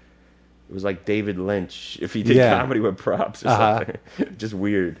 It was like David Lynch if he did comedy with props or something. Just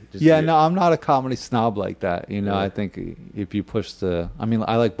weird. Weird. No, I'm not a comedy snob like that. I think if you push I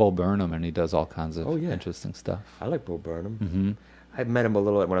like Bo Burnham, and he does all kinds of interesting stuff. I like Bo Burnham. Mm-hmm. I met him a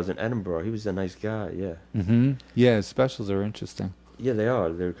little when I was in Edinburgh. He was a nice guy, yeah. Mm-hmm. Yeah, his specials are interesting. Yeah, they are.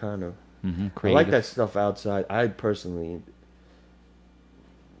 They're kind of... creative. I like that stuff outside. I personally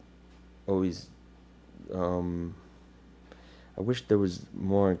always... I wish there was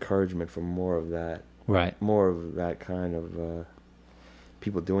more encouragement for more of that. Right. More of that kind of,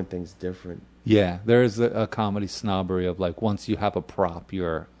 people doing things different. Yeah, there is a comedy snobbery of like once you have a prop,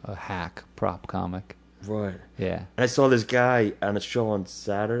 you're a hack prop comic. Right. Yeah. And I saw this guy on a show on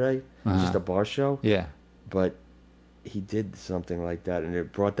Saturday, just a bar show. Yeah. But he did something like that, and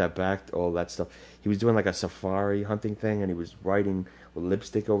it brought that back, all that stuff. He was doing like a safari hunting thing, and he was writing with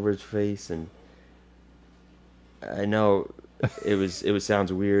lipstick over his face, and I know it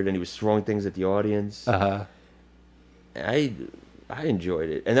sounds weird, and he was throwing things at the audience. I enjoyed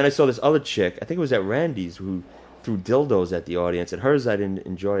it. And then I saw this other chick, I think it was at Randy's, who threw dildos at the audience, and hers I didn't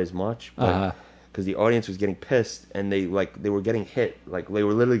enjoy as much, because the audience was getting pissed, and they were getting hit, like they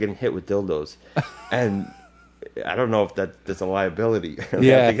were literally getting hit with dildos, and I don't know if that's a liability.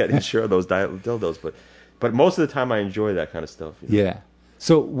 Yeah. I think I'd insure those dildos, but most of the time I enjoy that kind of stuff. You know? Yeah.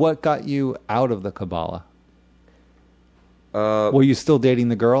 So what got you out of the Kabbalah? Were you still dating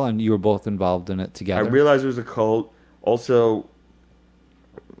the girl, and you were both involved in it together? I realized it was a cult. Also,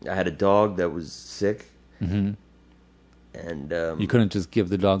 I had a dog that was sick, and you couldn't just give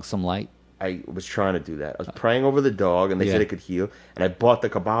the dog some light? I was trying to do that. I was praying over the dog, and they said it could heal. And I bought the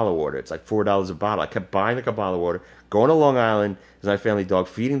Kabbalah water. It's like $4 a bottle. I kept buying the Kabbalah water, going to Long Island as my family dog,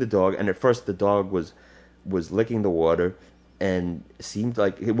 feeding the dog. And at first, the dog was licking the water, and it seemed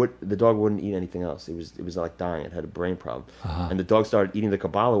like the dog wouldn't eat anything else. It was like dying. It had a brain problem. And the dog started eating the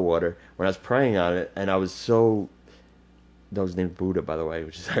Kabbalah water when I was praying on it, and I was so. The dog was named Buddha, by the way,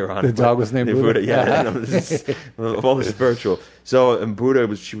 which is ironic. The dog was named Buddha? Yeah, all the spiritual. So, and Buddha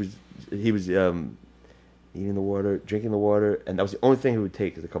he was eating the water, drinking the water, and that was the only thing he would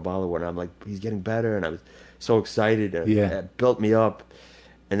take is the Kabbalah water. And I'm like, he's getting better, and I was so excited, and it built me up.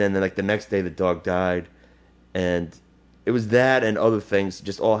 And then like the next day, the dog died, and it was that and other things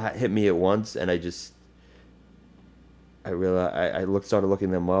just all hit me at once, and I realized I started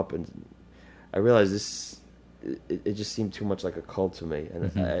looking them up, and I realized this. It just seemed too much like a cult to me,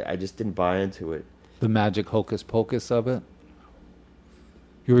 and I just didn't buy into it. The magic hocus pocus of it?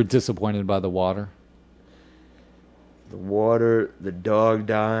 You were disappointed by the water? The water, the dog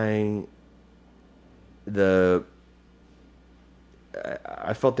dying, I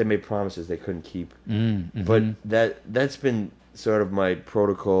felt they made promises they couldn't keep. But that's been sort of my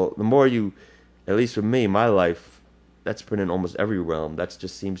protocol. The more you, at least for me, my life, that's been in almost every realm. That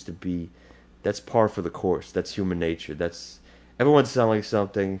just seems to be, that's par for the course. That's human nature. That's everyone's selling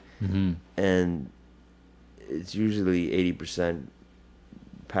something, and it's usually 80%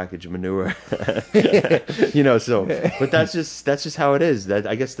 package manure. So but that's just how it is. That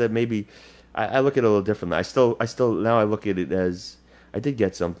I guess that maybe I look at it a little differently. I still now I look at it as I did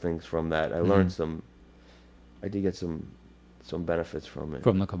get some things from that. I learned I did get some benefits from it.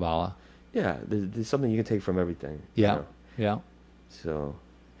 From the Kabbalah. Yeah, there's something you can take from everything. Yeah. Yeah. So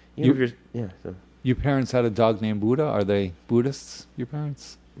so your parents had a dog named Buddha. Are they Buddhists, your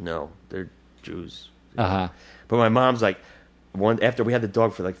parents? No, they're Jews. But my mom's like, after we had the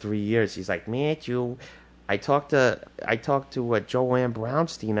dog for like 3 years, she's like, Matthew, I talked to Joanne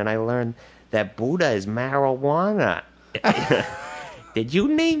Brownstein, and I learned that Buddha is marijuana. Did you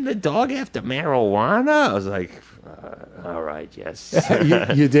name the dog after marijuana? I was like, all right, yes.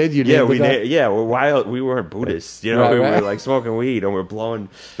 You did? You named the dog? We weren't Buddhists, we Right. were like smoking weed, and we're blowing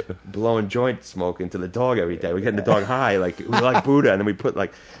joint smoke into the dog every day. We're getting the dog high, like we like Buddha, and then we put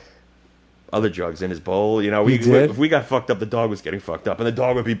like other drugs in his bowl. If we got fucked up, the dog was getting fucked up, and the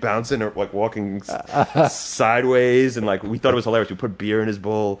dog would be bouncing or like walking sideways, and like we thought it was hilarious. We put beer in his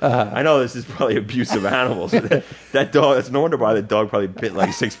bowl. I know this is probably abuse of animals. That dog, it's no wonder why the dog probably bit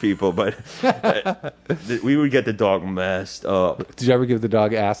like 6 people, but we would get the dog messed up. Did you ever give the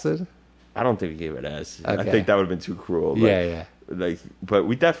dog acid? I don't think we gave it acid. Okay. I think that would have been too cruel. Yeah. But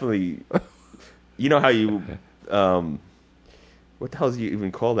we definitely, how you, what the hell do you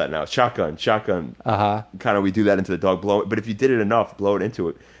even call that now? Shotgun. Kind of, we do that into the dog, blow it. But if you did it enough, blow it into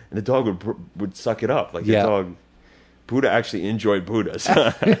it, and the dog would suck it up. Like the dog, Buddha actually enjoyed Buddha.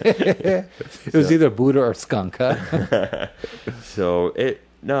 It was either Buddha or skunk, huh?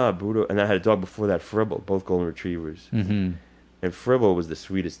 Buddha. And I had a dog before that, Fribble, both golden retrievers. And Fribble was the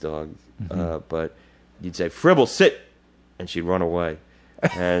sweetest dog. But you'd say, Fribble, sit! And she'd run away.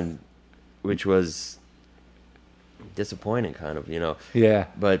 And which was disappointing, kind of, Yeah.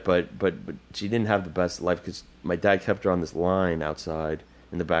 But she didn't have the best life, because my dad kept her on this line outside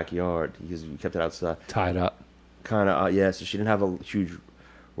in the backyard, because we kept it outside. Tied up. Kind of, so she didn't have a huge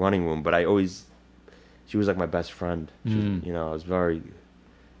running room, but she was like my best friend. I was very,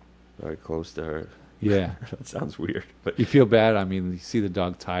 very close to her. Yeah. That sounds weird, but you feel bad. I mean, you see the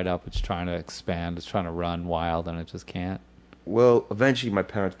dog tied up, it's trying to expand, it's trying to run wild, and it just can't. Well, eventually my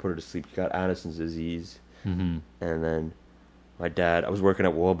parents put her to sleep. She got Addison's disease. And then my dad, I was working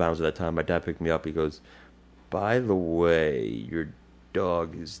at Wallbounds at that time. My dad picked me up. He goes, "By the way, your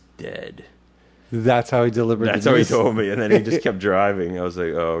dog is dead." That's how he delivered That's the how he news? told me. And then he just kept driving. I was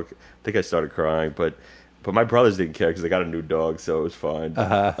like, oh, okay. I think I started crying. But my brothers didn't care because they got a new dog, so it was fine.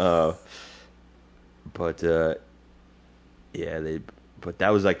 But that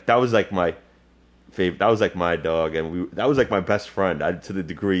was like my favorite. That was like my dog, and that was like my best friend. To the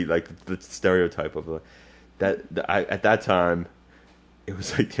degree, like the stereotype of at that time, it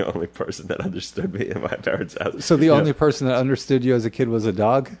was like the only person that understood me in my parents' house. So the only person that understood you as a kid was a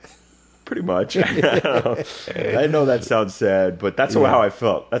dog? Pretty much. I know that sounds sad, but that's how I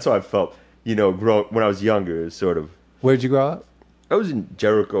felt. That's how I felt. When I was younger, sort of. Where'd you grow up? I was in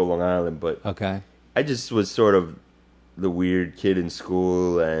Jericho, Long Island, but okay. I just was sort of the weird kid in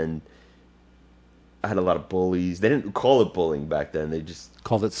school, and I had a lot of bullies. They didn't call it bullying back then. They just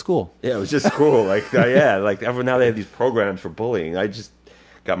called it school. Yeah, it was just school. Like now they have these programs for bullying. I just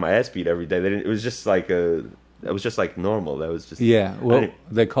got my ass beat every day. It was just like normal. That was just Well,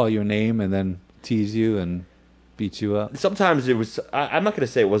 they call you a name and then tease you and beat you up. Sometimes it was. I'm not going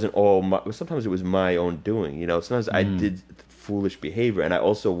to say it wasn't all. Sometimes it was my own doing. Sometimes I did foolish behavior, and I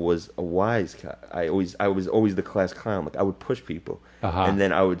also was a wise guy. I was always the class clown. Like I would push people, and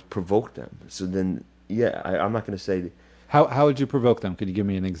then I would provoke them. So then, I'm not going to say. How would you provoke them? Could you give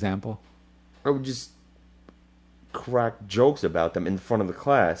me an example? I would just crack jokes about them in front of the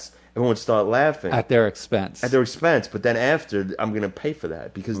class. Everyone would start laughing at their expense. But then after, I'm going to pay for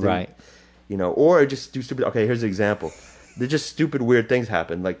that because or just do stupid. Okay, here's an example. There's just stupid, weird things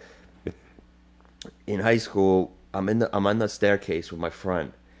happen. Like in high school, I'm on the staircase with my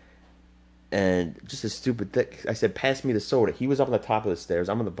friend, and just a stupid thing. I said, "Pass me the soda." He was up on the top of the stairs.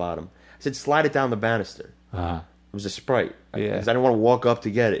 I'm on the bottom. I said, "Slide it down the banister." It was a Sprite. Because I didn't want to walk up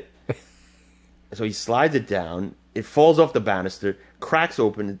to get it. So he slides it down. It falls off the banister, cracks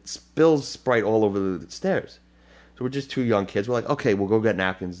open, it spills Sprite all over the stairs. So we're just two young kids. We're like, okay, we'll go get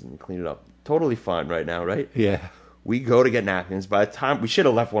napkins and clean it up. Totally fine right now, right? Yeah. We go to get napkins. By the time we should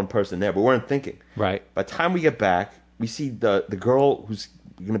have left one person there, but we weren't thinking. Right. By the time we get back, we see the girl who's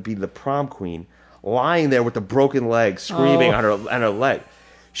going to be the prom queen lying there with the broken leg, screaming on her leg.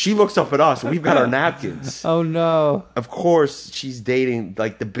 She looks up at us. We've got our napkins. Oh no! Of course, she's dating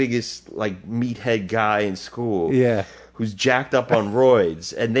like the biggest like meathead guy in school. Yeah. Who's jacked up on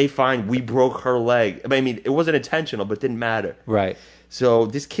roids, and they find we broke her leg. I mean, it wasn't intentional, but it didn't matter. Right. So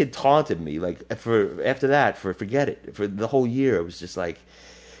this kid taunted me like forget it for the whole year. It was just like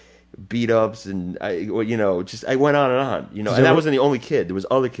beat ups and I went on and on. And that wasn't the only kid. There was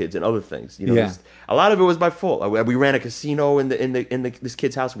other kids and other things. A lot of it was my fault. We ran a casino in this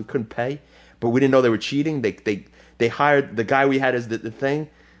kid's house. We couldn't pay, but we didn't know they were cheating. They hired the guy we had as the thing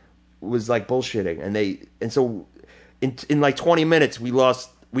was like bullshitting, and so in like 20 minutes we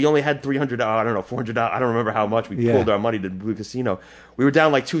lost. We only had $300. I don't know, $400. I don't remember how much we pulled our money to the casino. We were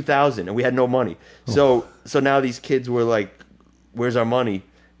down like $2,000, and we had no money. So now these kids were like, "Where's our money?"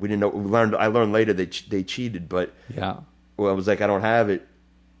 We didn't know. I learned later they cheated, but I was like, I don't have it.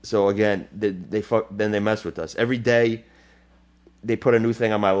 So again, then they messed with us every day. They put a new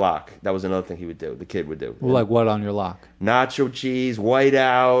thing on my lock. That was another thing he would do. The kid would do. Well, like what on your lock? Nacho cheese,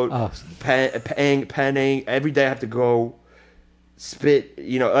 whiteout, penning. Every day I have to go spit.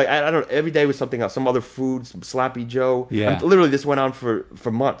 I don't. Every day was something else. Some other food, some Sloppy Joe. Yeah. Literally, this went on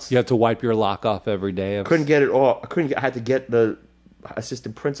for months. You had to wipe your lock off every day. Couldn't get it all. I had to get the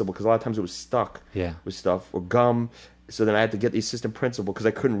assistant principal because a lot of times it was stuck with stuff or gum. So then I had to get the assistant principal because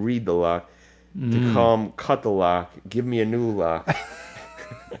I couldn't read the lock to come cut the lock, give me a new lock.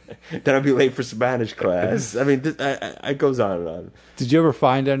 Then I'd be late for Spanish class. I mean, it goes on and on. Did you ever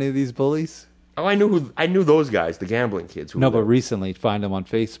find any of these bullies? Oh, I knew those guys, the gambling kids. No, but recently, find them on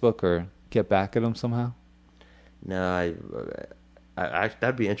Facebook or get back at them somehow? No,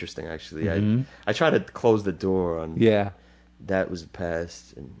 that'd be interesting, actually. I try to close the door on... Yeah. That was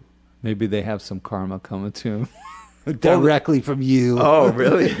past. And maybe they have some karma coming to them directly from you. Oh,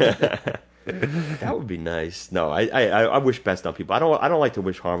 really? That would be nice. No, I wish best on people. I don't like to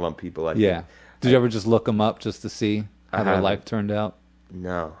wish harm on people. Did you ever just look them up just to see how their life turned out?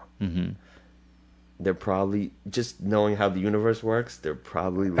 No. Mm-hmm. They're probably, just knowing how the universe works, they're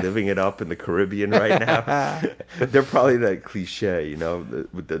probably living it up in the Caribbean right now. They're probably that cliche,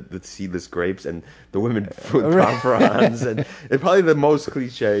 with the seedless grapes and the women food prawns. And they're probably the most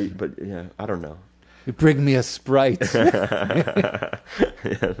cliche, but yeah, I don't know. Bring me a Sprite. Yeah,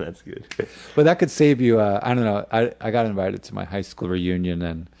 that's good. But that could save you. I don't know. I got invited to my high school reunion,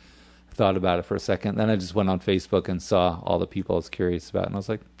 and I thought about it for a second. Then I just went on Facebook and saw all the people I was curious about, and I was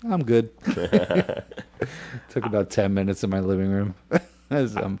like, I'm good. Took about 10 minutes in my living room.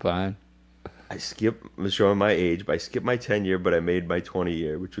 I'm fine. I showing my age, but I skipped my 10-year, but I made my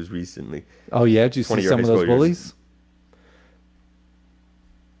 20-year, which was recently. Oh, yeah? Did you see some of those bullies?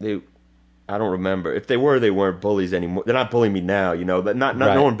 I don't remember. If they weren't bullies anymore. They're not bullying me now, you know. Not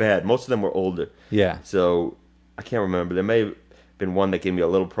Right. No one bad. Most of them were older. Yeah. So I can't remember. There may have been one that gave me a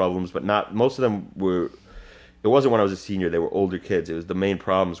little problems, but not. Most of them were. It wasn't when I was a senior. They were older kids. It was the main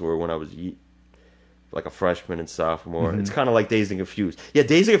problems were when I was like a freshman and sophomore. Mm-hmm. It's kind of like Dazed and Confused. Yeah,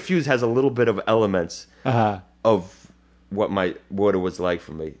 Dazed and Confused has a little bit of elements of what it was like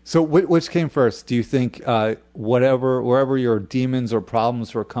for me. So which came first? Do you think wherever your demons or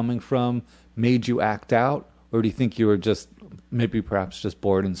problems were coming from made you act out? Or do you think you were perhaps just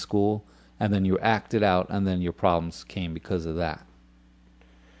bored in school and then you acted out and then your problems came because of that?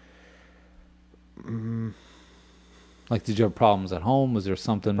 Like, did you have problems at home? Was there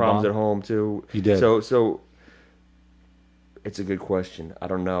something Problems wrong? at home too. You did. So it's a good question. I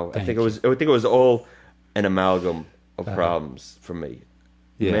don't know. I think it was all an amalgam of problems for me.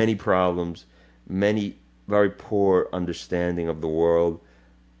 Yeah. Many problems, many very poor understanding of the world,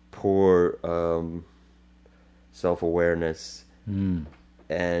 poor self-awareness,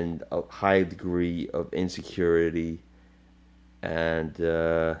 and a high degree of insecurity and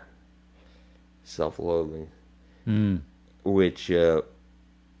self-loathing, which you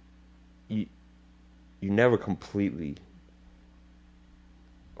never completely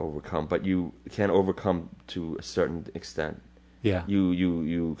overcome, but you can overcome to a certain extent. Yeah,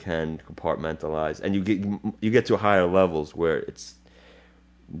 you can compartmentalize, and you get to higher levels where it's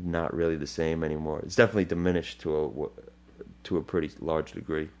not really the same anymore. It's definitely diminished to a pretty large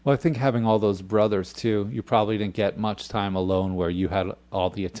degree. Well, I think having all those brothers too, you probably didn't get much time alone where you had all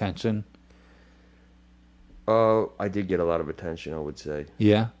the attention. I did get a lot of attention, I would say.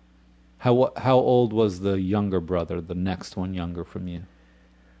 Yeah. How old was the younger brother, the next one younger from you?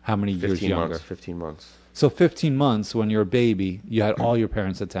 How many years younger? 15 months. So 15 months, when you're a baby, you had all your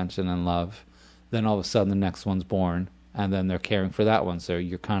parents' attention and love. Then all of a sudden the next one's born, and then they're caring for that one. So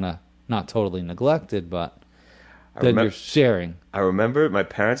you're kind of not totally neglected, but then you're sharing. I remember my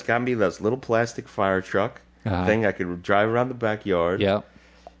parents got me this little plastic fire truck thing I could drive around the backyard. Yeah.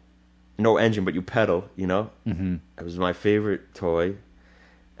 No engine, but you pedal, you know? Mm-hmm. It was my favorite toy.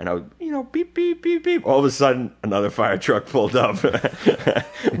 And I would, beep, beep, beep, beep. All of a sudden, another fire truck pulled up.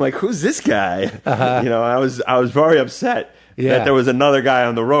 I'm like, who's this guy? I was very upset that there was another guy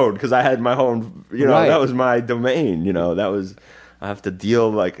on the road because I had my own, right. That was my domain. That was, I have to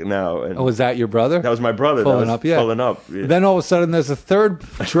deal like now. And was that your brother? That was my brother. Pulling up. Yeah. Then all of a sudden, there's a third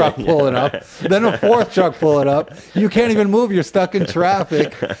truck pulling up. Then a fourth truck pulling up. You can't even move. You're stuck in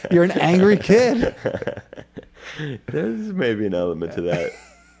traffic. You're an angry kid. There's maybe an element to that.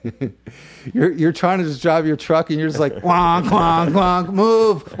 You're trying to just drive your truck and you're just like wonk wonk wonk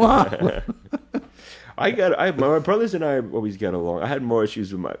move wonk. My brothers and I always get along. I had more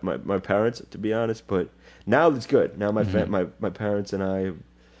issues with my parents, to be honest, but now it's good. Now my parents and I have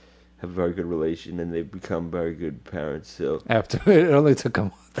a very good relation, and they've become very good parents. So after it only took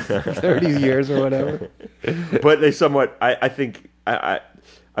them 30 years or whatever, but they somewhat. I think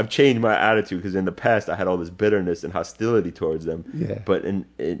I've changed my attitude because in the past I had all this bitterness and hostility towards them. Yeah. But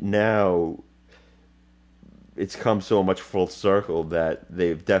now it's come so much full circle that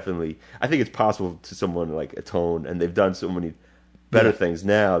they've definitely. I think it's possible to someone like atone, and they've done so many better things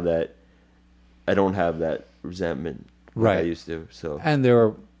now that I don't have that resentment like I used to. So and there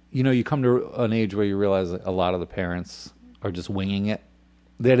are, you come to an age where you realize that a lot of the parents are just winging it.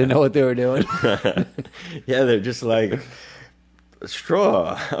 They didn't know what they were doing. Yeah, they're just like. A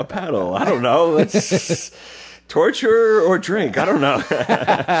straw, a paddle, I don't know. Let's torture or drink. I don't know.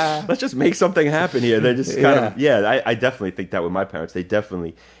 Let's just make something happen here. They're just kind of, I definitely think that with my parents. They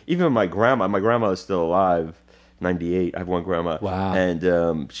definitely, even my grandmother's still alive, 98. I have one grandma. Wow.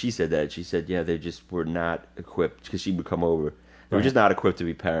 And she said that. She said, they just were not equipped because she would come over. They were just not equipped to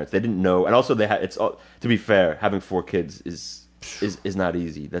be parents. They didn't know. And also, to be fair, having 4 kids is not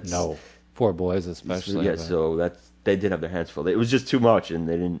easy. No. 4 boys especially. Yeah, so they did have their hands full. It was just too much, and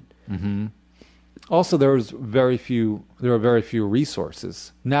they didn't. Mm-hmm. Also, there were very few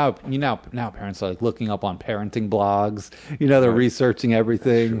resources. Now parents are like looking up on parenting blogs. They're researching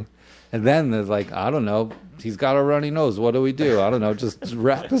everything, and then there's like, I don't know, he's got a runny nose. What do we do? I don't know. Just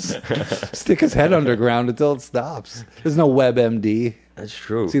stick his head underground until it stops. There's no WebMD. That's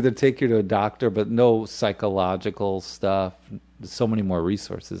true. It's either take you to a doctor, but no psychological stuff. There's so many more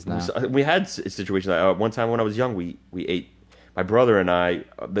resources now. We had situations like one time when I was young, we ate. my brother and I,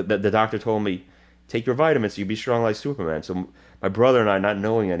 the doctor told me, take your vitamins so you be strong like Superman. So my brother and I, not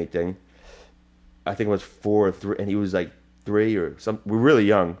knowing anything, I think it was 4 or 3, and he was like 3 or something. We were really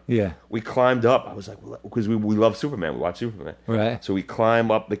young. Yeah. We climbed up. I was like, because we love Superman. We watch Superman. Right. So we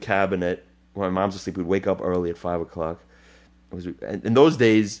climb up the cabinet. When my mom's asleep, we'd wake up early at 5 o'clock. In those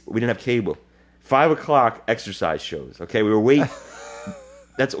days, we didn't have cable. 5 o'clock exercise shows. Okay, we were waiting.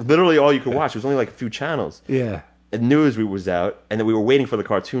 That's literally all you could watch. It was only like a few channels. Yeah. And news was out, and then we were waiting for the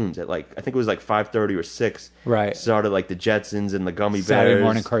cartoons at like, I think it was like 5:30 or 6. Right. Started like the Jetsons and the Gummy Bears. Saturday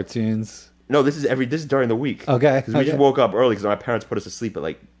morning cartoons. No, this is during the week. Okay. Because we just woke up early because my parents put us to sleep at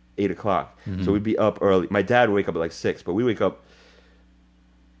like 8 o'clock. Mm-hmm. So we'd be up early. My dad would wake up at like 6, but we wake up.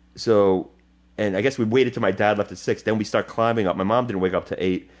 So, and I guess we waited till my dad left at 6. Then we start climbing up. My mom didn't wake up to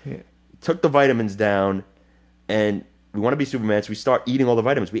 8. Yeah. Took the vitamins down, and we want to be Superman, so we start eating all the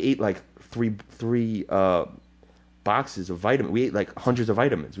vitamins. We ate like three boxes of vitamins. We ate like hundreds of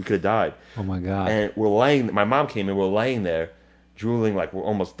vitamins. We could have died. Oh my God. And my mom came in, we're laying there, drooling like we're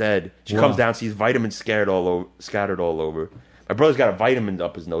almost dead. She Whoa. comes down, sees vitamins scattered all over. My brother's got a vitamin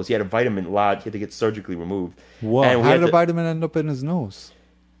up his nose. He had a vitamin lodge. He had to get surgically removed. Whoa. And How did a vitamin end up in his nose?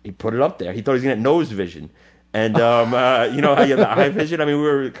 He put it up there. He thought he was going to get nose vision. And, you know how you have the eye vision? I mean, we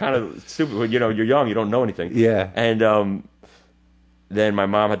were kind of stupid. But, you know, you're young. You don't know anything. Yeah. And then my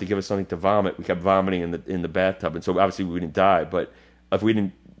mom had to give us something to vomit. We kept vomiting in the bathtub. And so, obviously, we didn't die. But if we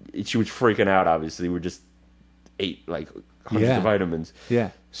didn't... She was freaking out, obviously. We just ate, like, hundreds of vitamins.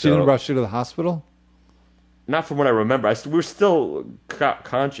 Yeah. She didn't rush you to the hospital? Not from what I remember. We were still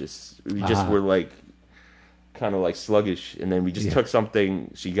conscious. We just were, like... kind of like sluggish, and then we just took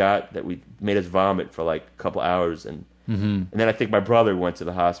something she got that we made us vomit for like a couple hours, and then I think my brother went to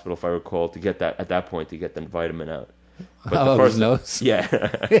the hospital, if I recall, to get that to get the vitamin out. But the first nose, yeah.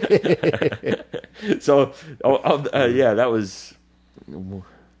 So, yeah, that was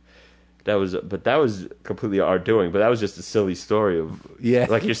completely our doing. But that was just a silly story of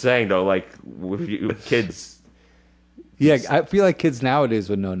like you're saying though, like with kids. Yeah, I feel like kids nowadays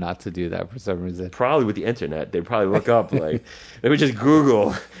would know not to do that for some reason. Probably with the internet. They'd probably look up, like, they would just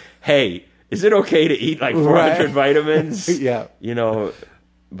Google, hey, is it okay to eat like 400 vitamins? Yeah. You know,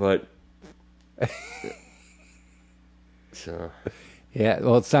 but... So... Yeah,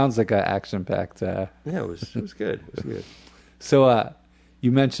 well, it sounds like an action-packed... Yeah, it was good. It was good. So,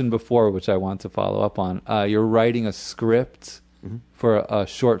 you mentioned before, which I want to follow up on, you're writing a script for a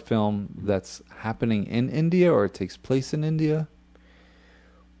short film that's happening in India, or it takes place in India?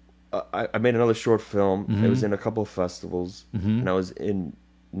 I made another short film. It was in a couple of festivals, and I was in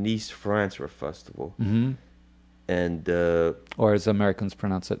Nice, France for a festival. And or as Americans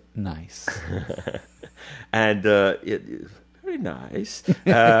pronounce it, nice. And very nice.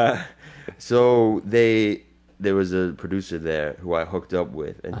 So there was a producer there who I hooked up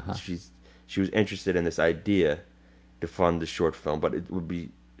with, and she was interested in this idea to fund the short film, but it would be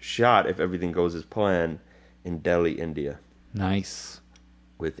shot, if everything goes as planned, in Delhi, India. Nice.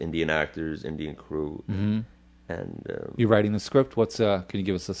 With Indian actors, Indian crew. And you're writing the script. Can you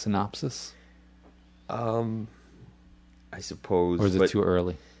give us a synopsis? I suppose. Or is it too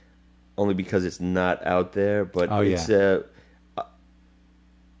early? Only because it's not out there, but it's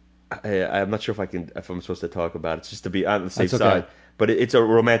I'm not sure if I'm supposed to talk about it. It's just to be on the safe side. But it's a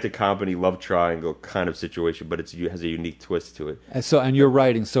romantic comedy, love triangle kind of situation, but it has a unique twist to it. And you're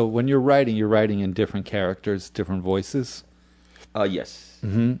writing. So when you're writing in different characters, different voices? Yes.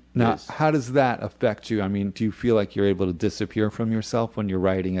 Mm-hmm. Now, how does that affect you? I mean, do you feel like you're able to disappear from yourself when you're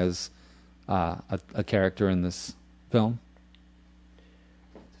writing as a character in this film?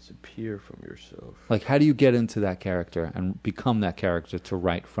 Disappear from yourself. Like, how do you get into that character and become that character to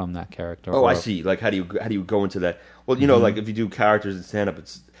write from that character? Oh, I see. Like, how do you go into that? Well, you know, like if you do characters in stand-up,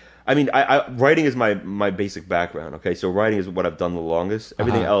 writing is my basic background. Okay, so writing is what I've done the longest.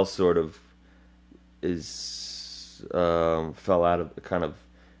 Everything else sort of fell out of kind of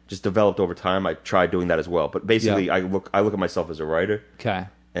just developed over time. I tried doing that as well, but basically, I look at myself as a writer. Okay,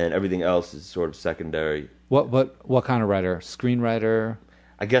 and everything else is sort of secondary. What kind of writer? Screenwriter?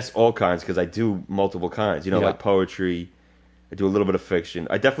 I guess all kinds, because I do multiple kinds. You know, like poetry. I do a little bit of fiction.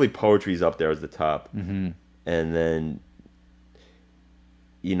 Poetry's up there as the top. Mm-hmm. And then,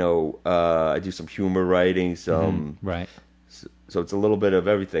 you know, I do some humor writing, some right. So it's a little bit of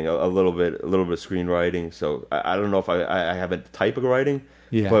everything, a little bit of screenwriting. So I don't know if I have a type of writing,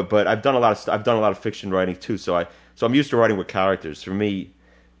 but I've done a lot of fiction writing too. So I'm used to writing with characters. For me,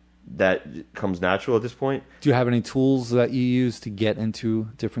 that comes natural at this point. Do you have any tools that you use to get into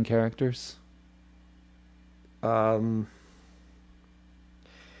different characters? Well,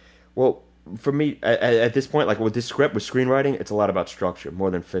 for me, at this point, like with this script, with screenwriting, it's a lot about structure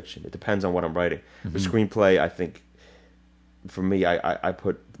more than fiction. It depends on what I'm writing. With screenplay, I think, for me, I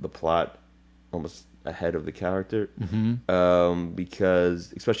put the plot almost ahead of the character,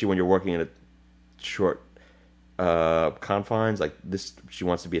 because especially when you're working in a short confines, like this, she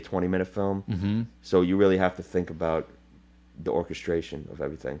wants to be a 20-minute film, so you really have to think about the orchestration of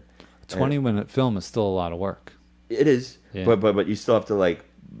everything. A 20-minute film is still a lot of work. It is, Yeah. but you still have to, like,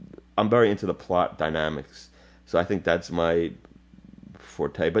 I'm very into the plot dynamics, so I think that's my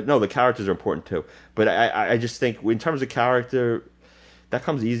forte. But no, the characters are important too. But I just think in terms of character, that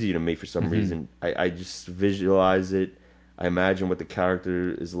comes easy to me for some reason. I just visualize it. I imagine what the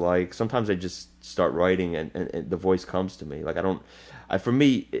character is like. Sometimes I just start writing and the voice comes to me. Like for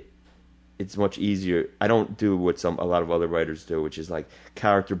me, it's much easier. I don't do what a lot of other writers do, which is like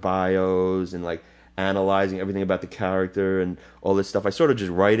character bios and like analyzing everything about the character and all this stuff. I sort of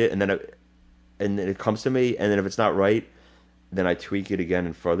just write it, and then it comes to me, and then if it's not right, then I tweak it again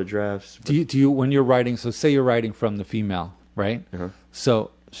in further drafts. Do you when you're writing? So say you're writing from the female, right?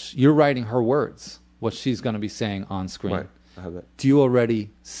 So you're writing her words, what she's going to be saying on screen. Right, I have that. Do you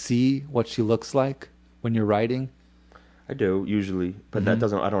already see what she looks like when you're writing? I do usually, but that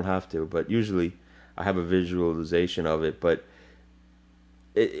doesn't. I don't have to, but usually I have a visualization of it. But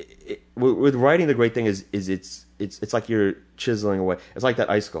with writing, the great thing is it's like you're chiseling away. It's like that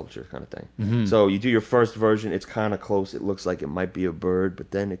ice sculpture kind of thing. So you do your first version, it's kind of close. It looks like it might be a bird,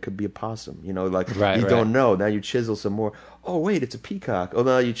 but then it could be a possum. You know, like you don't know. Now you chisel some more. Oh wait, it's a peacock. Oh,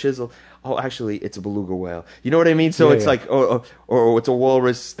 now you chisel. Oh, actually, it's a beluga whale. You know what I mean? So it's like, or it's a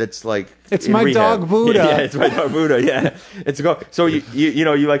walrus that's like. It's my rehab. dog Buddha. Yeah, it's my dog Buddha. Yeah, so you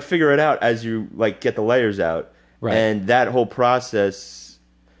know you like figure it out as you like get the layers out, and that whole process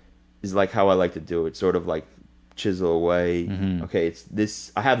is like how I like to do it. Sort of like chisel away. Okay, it's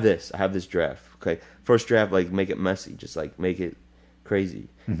this. I have this draft. Okay, first draft, like make it messy, just like make it crazy.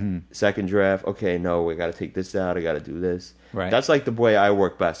 Second draft, okay, no, I got to take this out. I got to do this. Right. That's like the way I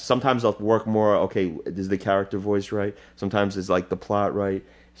work best. Sometimes I'll work more. Okay, is the character voice right? Sometimes it's like the plot right.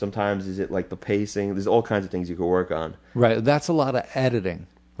 Sometimes is it like the pacing? There's all kinds of things you could work on. Right. That's a lot of editing.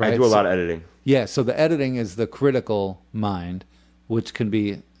 Right. I do a lot of editing. Yeah. So the editing is the critical mind, which can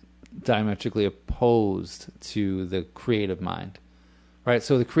be diametrically opposed to the creative mind, right?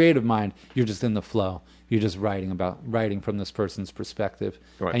 So the creative mind, you're just in the flow. You're just writing from this person's perspective,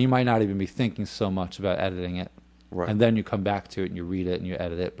 right. And you might not even be thinking so much about editing it, right? And then you come back to it and you read it and you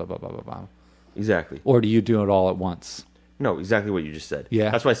edit it, blah blah blah blah blah. Exactly. Or do you do it all at once? No, exactly what you just said. Yeah.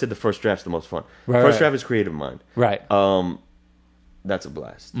 That's why I said the first draft's the most fun. Right, first right. draft is creative mind. Right. That's a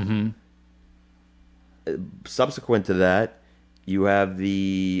blast. Subsequent to that, you have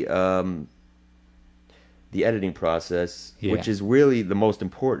the editing process, which is really the most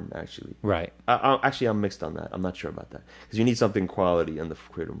important, actually. Right. I'm mixed on that. I'm not sure about that. Because you need something quality on the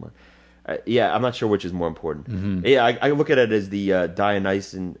creative mind. I'm not sure which is more important. Yeah, I look at it as the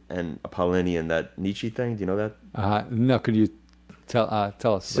Dionysian and Apollonian, that Nietzsche thing. Do you know that? No, could you tell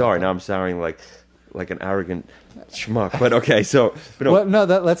us? Sorry, now I'm sounding like an arrogant schmuck. But okay, so well, no,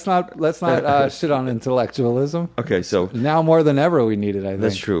 let's not shit on intellectualism. Okay, so now more than ever we need it. I think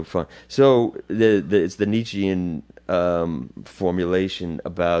that's true. Fine. So it's the Nietzschean formulation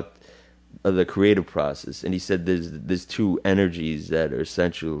about the creative process, and he said there's two energies that are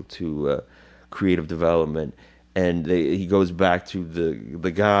essential to creative development, and he goes back to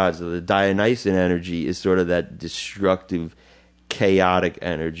the gods. The Dionysian energy is sort of that destructive, chaotic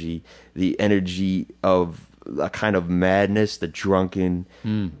energy, the energy of a kind of madness, the drunken,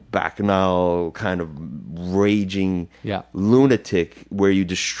 bacchanal kind of raging lunatic, where you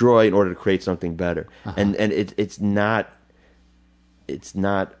destroy in order to create something better. And it's not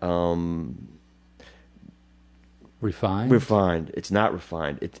refined. It's not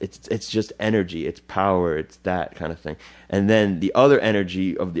refined. It's just energy. It's power. It's that kind of thing. And then the other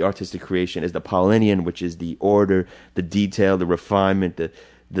energy of the artistic creation is the Apollonian, which is the order, the detail, the refinement,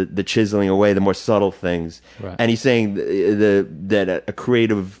 the chiseling away, the more subtle things. Right. And he's saying that a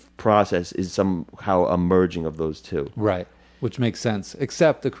creative process is somehow a merging of those two. Right. Which makes sense.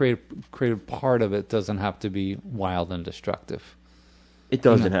 Except the creative part of it doesn't have to be wild and destructive. It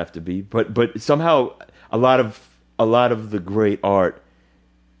doesn't have to be, but somehow a lot of the great art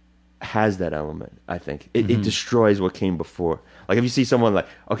has that element. I think it destroys what came before. Like if you see someone like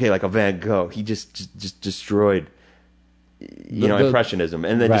a Van Gogh, he just destroyed, Impressionism,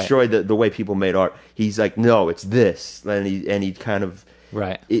 and then destroyed the way people made art. He's like, no, it's this, and he kind of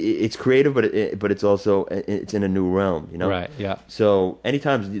it's creative, but it's also it's in a new realm, Right. Yeah. So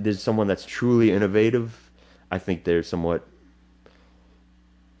anytime there's someone that's truly innovative, I think they're somewhat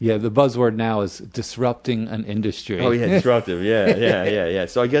Yeah, the buzzword now is disrupting an industry. Oh yeah, disruptive. Yeah.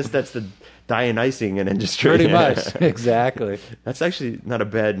 So I guess that's the Dionysian an industry. Pretty much, exactly. That's actually not a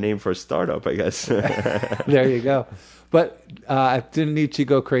bad name for a startup, I guess. There you go. But didn't Nietzsche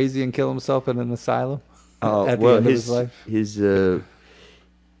go crazy and kill himself in an asylum at the end of his life?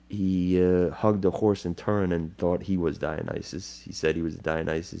 He hugged a horse in Turin and thought he was Dionysus. He said he was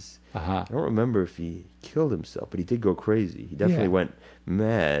Dionysus. I don't remember if he killed himself, but he did go crazy. He definitely went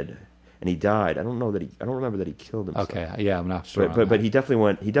mad, and he died. I don't remember that he killed himself. Okay, yeah, I'm not sure. But he definitely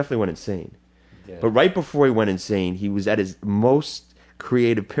went insane. Yeah. But right before he went insane, he was at his most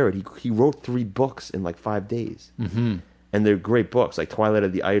creative period. He wrote 3 books in like 5 days, and they're great books, like Twilight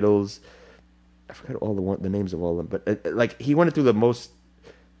of the Idols. I forgot all the names of all of them, but like he went through the most,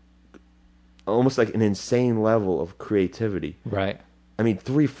 almost like an insane level of creativity. Right. I mean,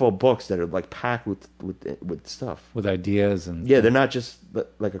 3 full books that are like packed with stuff, with ideas, and they're not just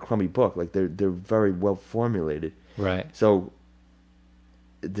like a crummy book. Like they're very well formulated. Right. So,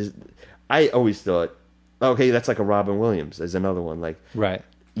 I always thought, okay, that's like a Robin Williams. There's another one. Like, right.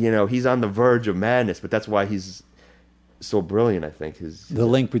 He's on the verge of madness, but that's why he's so brilliant. I think the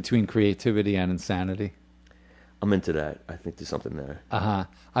link between creativity and insanity. I'm into that. I think there's something there.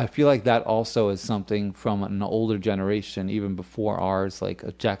 I feel like that also is something from an older generation, even before ours,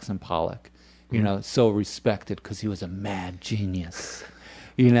 like Jackson Pollock. So respected because he was a mad genius.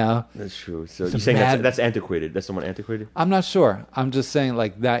 That's true. So you're saying that's antiquated? That's somewhat antiquated? I'm not sure. I'm just saying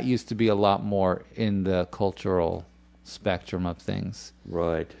like that used to be a lot more in the cultural spectrum of things.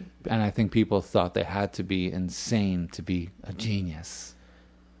 Right. And I think people thought they had to be insane to be a genius.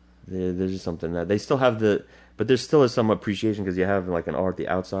 There's just something that they still have but there still is some appreciation because you have like an art, the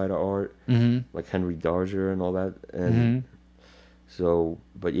outside of art, like Henry Darger and all that. And so,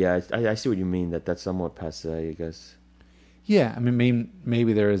 but yeah, I see what you mean. That's somewhat passé, I guess. Yeah, I mean,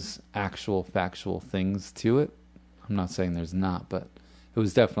 maybe there is actual factual things to it. I'm not saying there's not, but it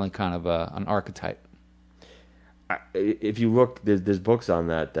was definitely kind of an archetype. If you look, there's books on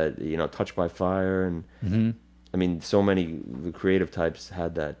that Touched by Fire, and I mean, so many the creative types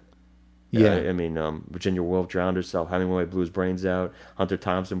had that. Yeah, I mean, Virginia Woolf drowned herself. Hemingway blew his brains out. Hunter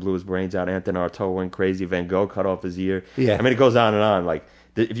Thompson blew his brains out. Anthony Artaud went crazy. Van Gogh cut off his ear. Yeah, I mean, it goes on and on. Like,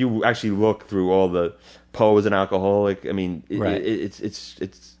 if you actually look through all the Poe was an alcoholic. I mean,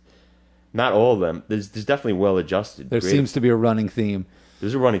 it's not all of them. There's definitely well adjusted. There seems to be a running theme.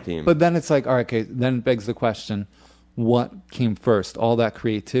 There's a running theme. But then it's like, all right, okay, then it begs the question, what came first? All that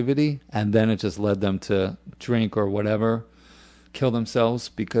creativity, and then it just led them to drink or whatever, kill themselves?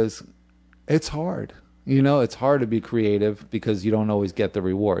 Because it's hard. It's hard to be creative because you don't always get the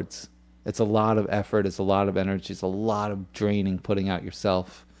rewards. It's a lot of effort. It's a lot of energy. It's a lot of draining, putting out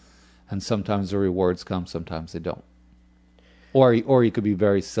yourself. And sometimes the rewards come, sometimes they don't. Or you could be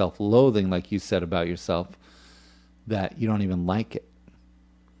very self-loathing, like you said about yourself, that you don't even like it.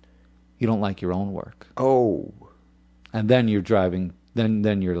 You don't like your own work. Oh. And then you're driving,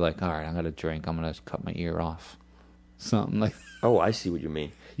 then you're like, all right, I'm going to drink. I'm going to cut my ear off. Something like that. Oh, I see what you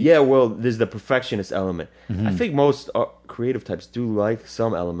mean. Yeah, well, there's the perfectionist element. I think most creative types do like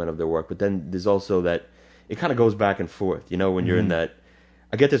some element of their work, but then there's also that it kind of goes back and forth. When you're in that,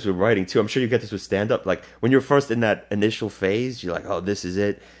 I get this with writing too. I'm sure you get this with stand-up. Like when you're first in that initial phase, you're like, oh, this is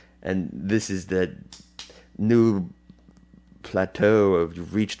it, and this is the new plateau of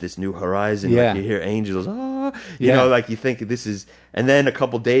you've reached this new horizon. Yeah. Like you hear angels, like you think this is, and then a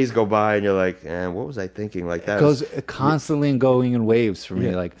couple days go by and you're like, what was I thinking? Like that it goes constantly going in waves for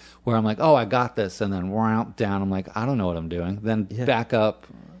me, like where I'm like, oh, I got this, and then down, I'm like, I don't know what I'm doing, then back up.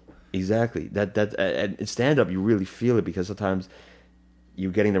 Exactly. That and in stand up you really feel it because sometimes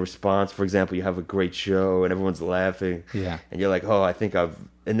you're getting the response. For example, you have a great show and everyone's laughing, and you're like, oh, I think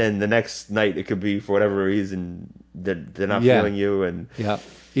and then the next night it could be for whatever reason they're not feeling you, and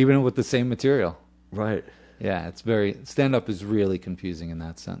even with the same material. Right. Yeah, it's stand-up is really confusing in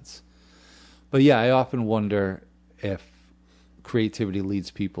that sense. But yeah, I often wonder if creativity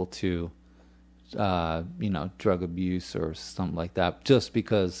leads people to, drug abuse or something like that, just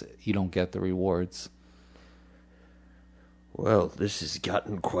because you don't get the rewards. Well, this has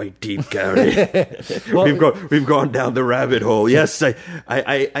gotten quite deep, Gary. We've gone down the rabbit hole. Yes, I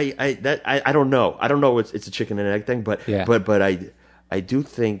don't know. I don't know. It's a chicken and egg thing, but I do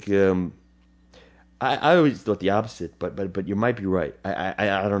think. I always thought the opposite, but you might be right.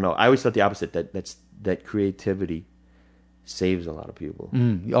 I don't know. I always thought the opposite, that creativity saves a lot of people.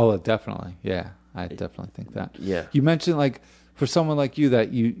 Oh, definitely. Yeah, I definitely think that. Yeah. You mentioned like for someone like you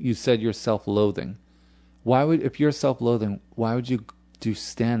that you said you're self-loathing. If you're self-loathing, why would you do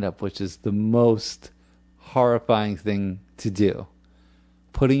stand-up, which is the most horrifying thing to do?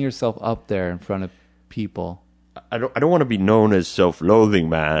 putting yourself up there in front of people. I don't want to be known as self-loathing,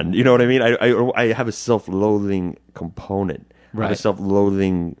 man. You know what I mean? I have a self-loathing component. Right. I have a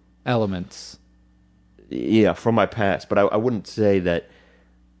self-loathing Elements. Yeah, from my past, but I wouldn't say that.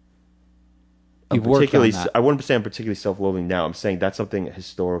 You've worked on that. I wouldn't say I'm particularly self-loathing now. I'm saying that's something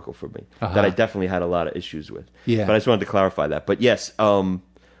historical for me that I definitely had a lot of issues with. Yeah. But I just wanted to clarify that. But yes,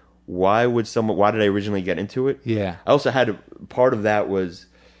 why did I originally get into it? Yeah. I also had part of that was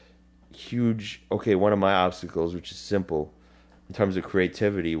huge. Okay, one of my obstacles, which is simple in terms of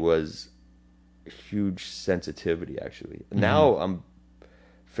creativity, was huge sensitivity. Actually, now I'm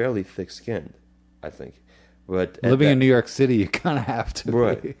fairly thick-skinned, I think. But living in New York City, you kind of have to,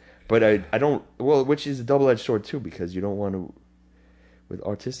 right? Be. But I don't. Well, which is a double-edged sword too, because you don't want to. With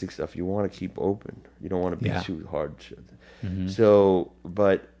artistic stuff, you want to keep open. You don't want to be too hard. So,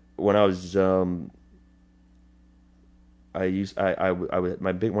 but when I was, one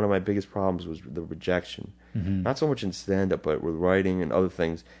of my biggest problems was the rejection. Not so much in stand-up, but with writing and other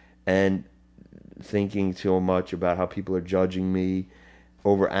things, and thinking too much about how people are judging me,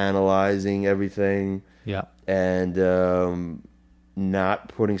 over analyzing everything, and not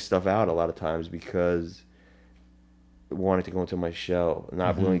putting stuff out a lot of times because wanting to go into my shell,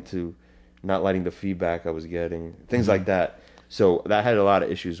 not willing to, not letting the feedback I was getting, things like that. So that had a lot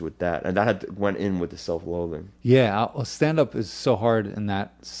of issues with that, and that went in with the self-loathing. Yeah, stand-up is so hard in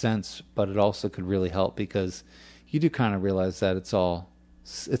that sense, but it also could really help because you do kind of realize that it's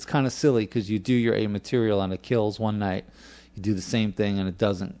kind of silly because you do your A material and it kills one night. You do the same thing and it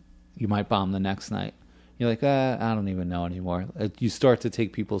doesn't. You might bomb the next night. You're like, I don't even know anymore. You start to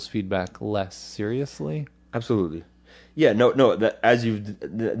take people's feedback less seriously. Absolutely. Yeah, no.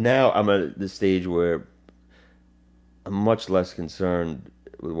 Now I'm at the stage where I'm much less concerned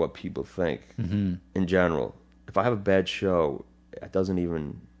with what people think in general. If I have a bad show, it doesn't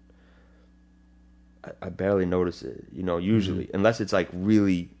even. I barely notice it. Usually, unless it's like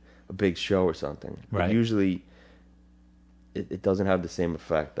really a big show or something. Right. But usually, it doesn't have the same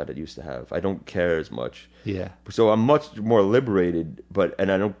effect that it used to have. I don't care as much. Yeah. So I'm much more liberated,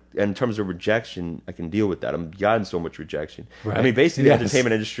 and in terms of rejection, I can deal with that. I've gotten so much rejection. Right. I mean, basically, the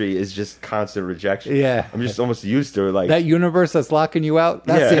entertainment industry is just constant rejection. Yeah. I'm just almost used to like that universe that's locking you out.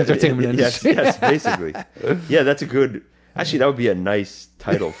 That's the entertainment industry. Yes, basically. Yeah, that's a good. Actually, that would be a nice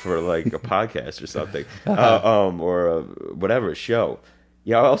title for like a podcast or something, or whatever show.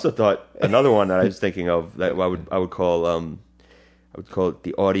 Yeah, I also thought another one that I was thinking of that I would call it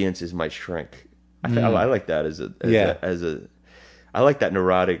 "The Audience Is My Shrink." I like that as a I like that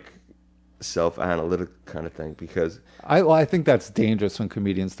neurotic, self-analytic kind of thing because I think that's dangerous when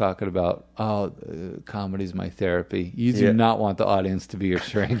comedians talking about comedy's my therapy. You do not want the audience to be your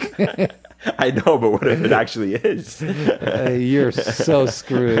shrink. I know, but what if it actually is? You're so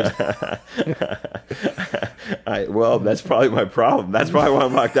screwed. Well, that's probably my problem. That's probably why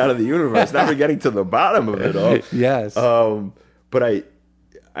I'm locked out of the universe. Never getting to the bottom of it all. Yes. But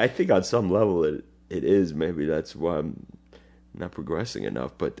I think on some level it is. Maybe that's why I'm not progressing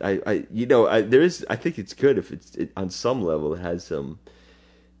enough. But I think it's good if it on some level it has some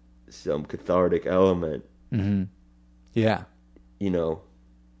cathartic element. Mm-hmm. Yeah.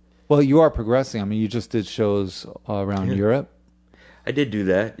 Well, you are progressing. I mean, you just did shows around Europe. I did do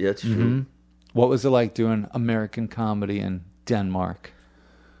that. Yeah, that's true. What was it like doing American comedy in Denmark?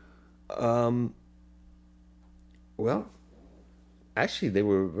 Well, actually, they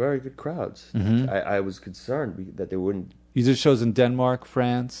were very good crowds. I was concerned that they wouldn't. You did shows in Denmark,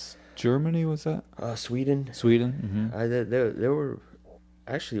 France, Germany. Was that? Sweden. Sweden. They were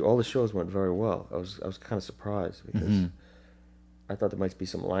actually all the shows went very well. I was kind of surprised because. I thought there might be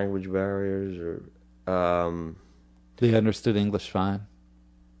some language barriers, or they understood English fine.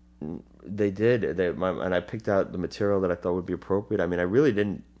 They did. And I picked out the material that I thought would be appropriate. I mean, I really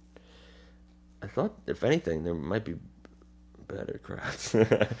didn't. I thought, if anything, there might be better crowds.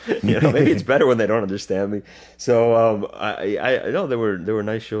 Maybe it's better when they don't understand me. So I know there were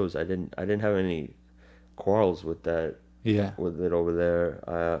nice shows. I didn't have any quarrels with that. Yeah, with it over there.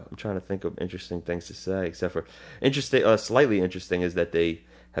 I'm trying to think of interesting things to say, except for slightly interesting is that they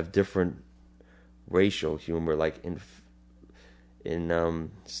have different racial humor. Like in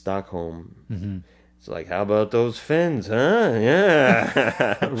Stockholm, it's like, how about those Finns, huh?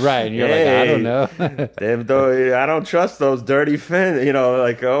 Yeah, right. And you're like, I don't know. I don't trust those dirty Finns.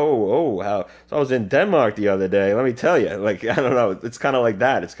 Like how. So I was in Denmark the other day. Let me tell you, like I don't know. It's kind of like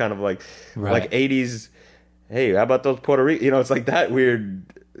that. It's kind of like like 80s. Hey, how about those Puerto Rican? It's like that weird.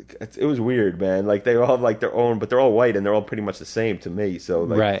 It was weird, man. Like they all have like their own, but they're all white and they're all pretty much the same to me. So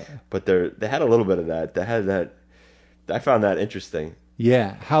like, right. But they had a little bit of that. They had that. I found that interesting.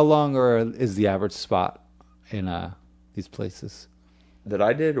 Yeah. How long is the average spot in these places? That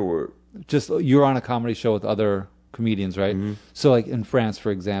I did, or Just you're on a comedy show with other comedians, right? Mm-hmm. So like in France,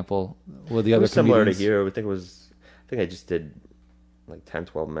 for example, with the other similar comedians, to here. I think I just did like 10,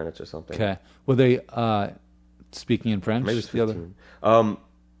 12 minutes or something. Okay. Were they speaking in French? Maybe it was 15.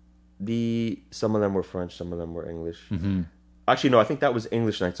 Some of them were French, some of them were English. Mm-hmm. Actually, no, I think that was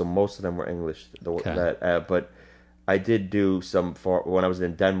English night, so most of them were English. But I did do some when I was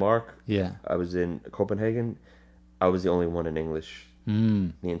in Denmark. Yeah. I was in Copenhagen. I was the only one in English.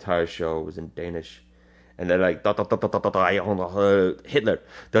 The entire show was in Danish. And they're like, Hitler.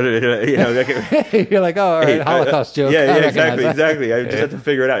 You know, you're like, oh, all right, Holocaust joke. Yeah, exactly. I just had to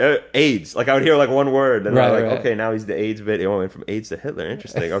figure it out. AIDS. Like I would hear like one word, and I'm like, okay, now he's the AIDS bit. It went from AIDS to Hitler.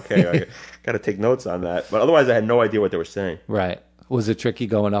 Interesting. Okay, I got to take notes on that. But otherwise, I had no idea what they were saying. Right. Was it tricky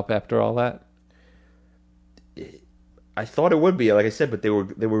going up after all that? I thought it would be, like I said, but they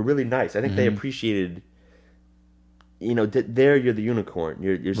were really nice. I think they appreciated. You know, there you're the unicorn.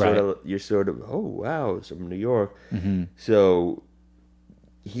 You're sort of oh wow, it's from New York. Mm-hmm. So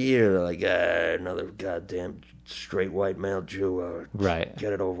here they're like another goddamn straight white male Jew. Right,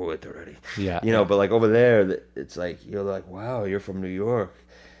 get it over with already. Yeah, you know. But like over there, it's like you're like wow, you're from New York.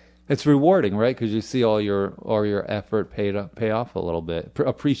 It's rewarding, right? Because you see all your effort pay off a little bit,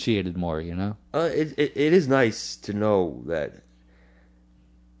 appreciated more. You know, it is nice to know that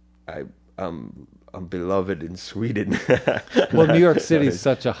I'm beloved in Sweden. Well, New York City is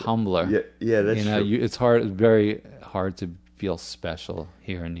such a humbler. Yeah, that's true. It's very hard to feel special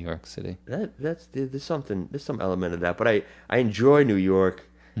here in New York City. There's some element of that, but I enjoy New York.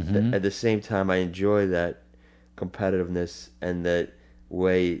 Mm-hmm. At the same time, I enjoy that competitiveness and that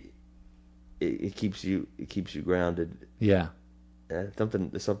way it keeps you grounded. Yeah.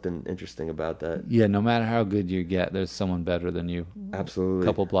 There's something interesting about that. Yeah, no matter how good you get, there's someone better than you. Absolutely. A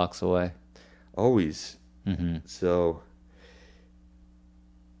couple blocks away. Always. Mm-hmm. So,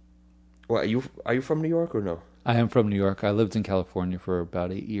 well, are you from New York or no? I am from New York. I lived in California for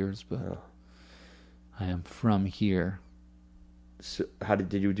about 8 years, but I am from here. So,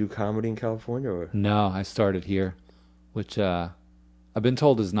 did you do comedy in California? Or? No, I started here, which I've been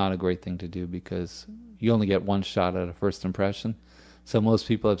told is not a great thing to do because you only get one shot at a first impression. So most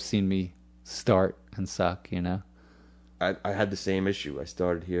people have seen me start and suck, you know? I had the same issue. I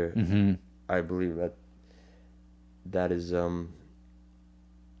started here. Mm-hmm. I believe that is that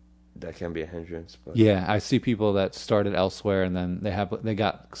can be a hindrance. But. Yeah, I see people that started elsewhere and then they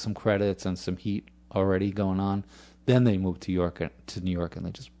got some credits and some heat already going on. Then they move to New York and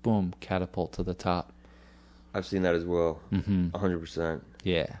they just boom catapult to the top. I've seen that as well. 100%.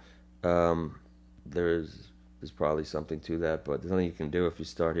 Yeah. There's probably something to that, but there's nothing you can do. If you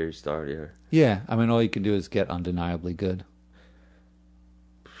start here, you start here. Yeah, I mean, all you can do is get undeniably good.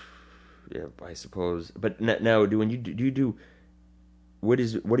 Yeah, I suppose. But now, do you do? What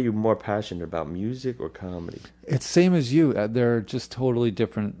are you more passionate about, music or comedy? It's same as you. They're just totally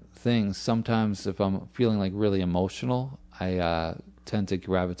different things. Sometimes, if I'm feeling like really emotional, I tend to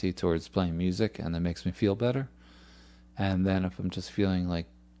gravitate towards playing music, and that makes me feel better. And then, if I'm just feeling like,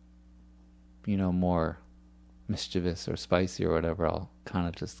 you know, more mischievous or spicy or whatever, I'll kind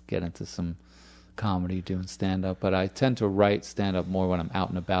of just get into some comedy doing stand-up. But I tend to write stand-up more when I'm out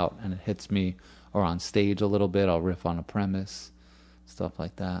and about and it hits me, or on stage a little bit. I'll riff on a premise, stuff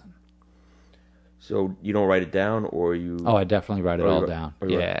like that. So you don't write it down, or you? Oh, I definitely write it all down.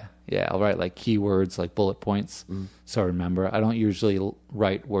 Yeah. I'll write like keywords, like bullet points, so I remember. I don't usually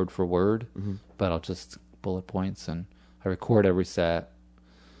write word for word, but I'll just bullet points, and I record every set.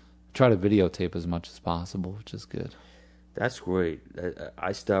 Try to videotape as much as possible, which is good. That's great.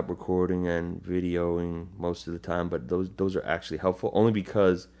 I stopped recording and videoing most of the time, but those are actually helpful only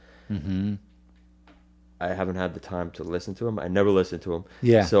because I haven't had the time to listen to them. I never listen to them.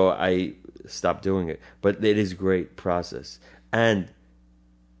 Yeah. So I stopped doing it. But it is a great process. And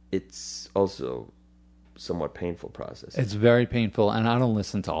it's also somewhat painful process. It's very painful, and I don't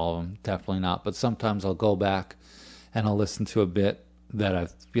listen to all of them, definitely not. But sometimes I'll go back and I'll listen to a bit that I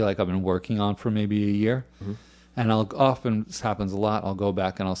feel like I've been working on for maybe a year. And this happens a lot, I'll go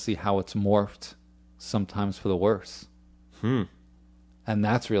back and I'll see how it's morphed, sometimes for the worse. And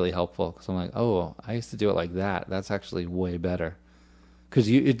that's really helpful, because I'm like, oh, I used to do it like that. That's actually way better. Because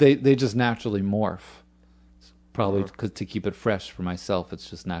they just naturally morph. Probably because to keep it fresh for myself, it's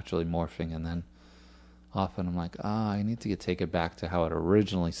just naturally morphing. And then often I'm like, I need to take it back to how it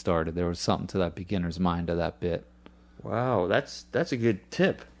originally started. There was something to that beginner's mind of that bit. Wow, that's a good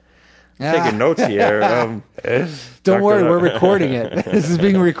tip. Taking notes here. Don't worry, we're recording it. This is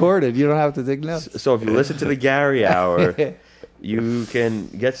being recorded. You don't have to take notes. So if you listen to the Gary Hour, you can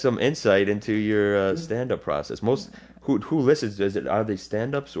get some insight into your stand-up process. Most who listens, are they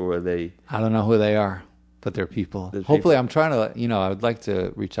stand-ups or are they? I don't know who they are, but they're people. Hopefully, I'm trying to, I would like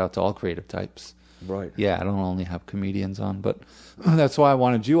to reach out to all creative types. Right. Yeah, I don't only have comedians on, but that's why I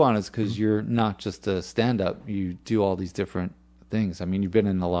wanted you on, is because you're not just a stand-up. You do all these different things. I mean, you've been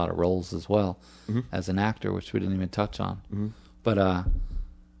in a lot of roles as well as an actor, which we didn't even touch on. But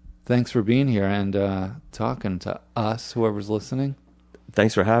thanks for being here and talking to us, whoever's listening.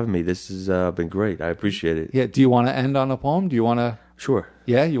 Thanks for having me. This has been great. I appreciate it. Yeah. Do you want to end on a poem? Do you want to? Sure.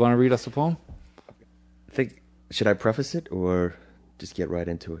 Yeah. You want to read us a poem? Should I preface it or just get right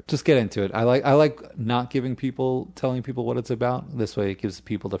into it? Just get into it. I like not telling people what it's about. This way, it gives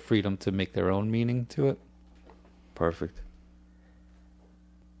people the freedom to make their own meaning to it. Perfect.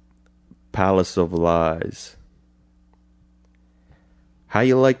 Palace of Lies. How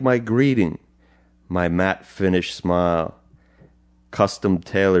you like my greeting? My matte finish smile. Custom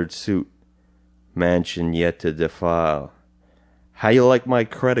tailored suit. Mansion yet to defile. How you like my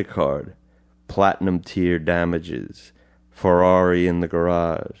credit card? Platinum tier damages. Ferrari in the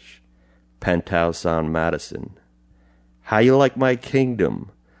garage. Penthouse on Madison. How you like my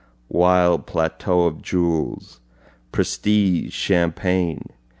kingdom? Wild plateau of jewels. Prestige champagne.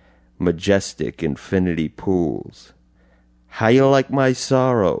 Majestic infinity pools. How you like my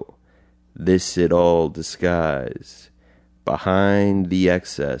sorrow? This it all disguise. Behind the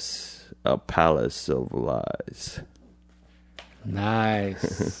excess, a palace of lies.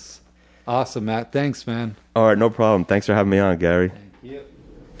 Nice. Awesome, Matt. Thanks, man. All right, no problem. Thanks for having me on, Gary. Thank you.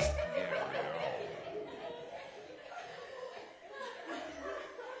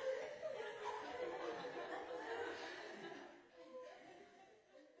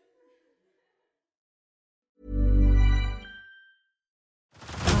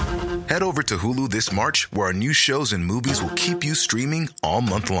 Head over to Hulu this March, where our new shows and movies will keep you streaming all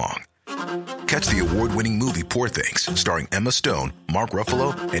month long. Catch the award-winning movie Poor Things, starring Emma Stone, Mark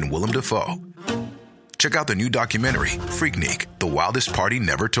Ruffalo, and Willem Dafoe. Check out the new documentary, Freaknik, The Wildest Party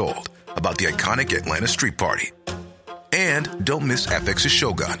Never Told, about the iconic Atlanta street party. And don't miss FX's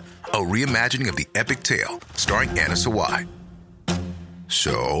Shogun, a reimagining of the epic tale, starring Anna Sawai.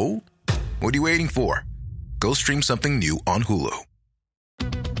 So, what are you waiting for? Go stream something new on Hulu.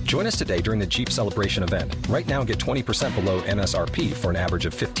 Join us today during the Jeep Celebration event. Right now, get 20% below MSRP for an average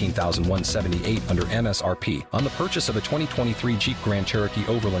of $15,178 under MSRP on the purchase of a 2023 Jeep Grand Cherokee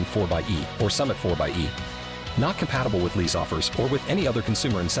Overland 4xE or Summit 4xE. Not compatible with lease offers or with any other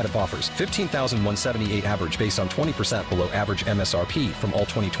consumer incentive offers. $15,178 average based on 20% below average MSRP from all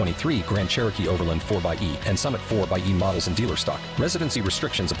 2023 Grand Cherokee Overland 4xE and Summit 4xE models in dealer stock. Residency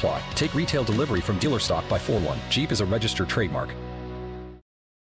restrictions apply. Take retail delivery from dealer stock by 4/1. Jeep is a registered trademark.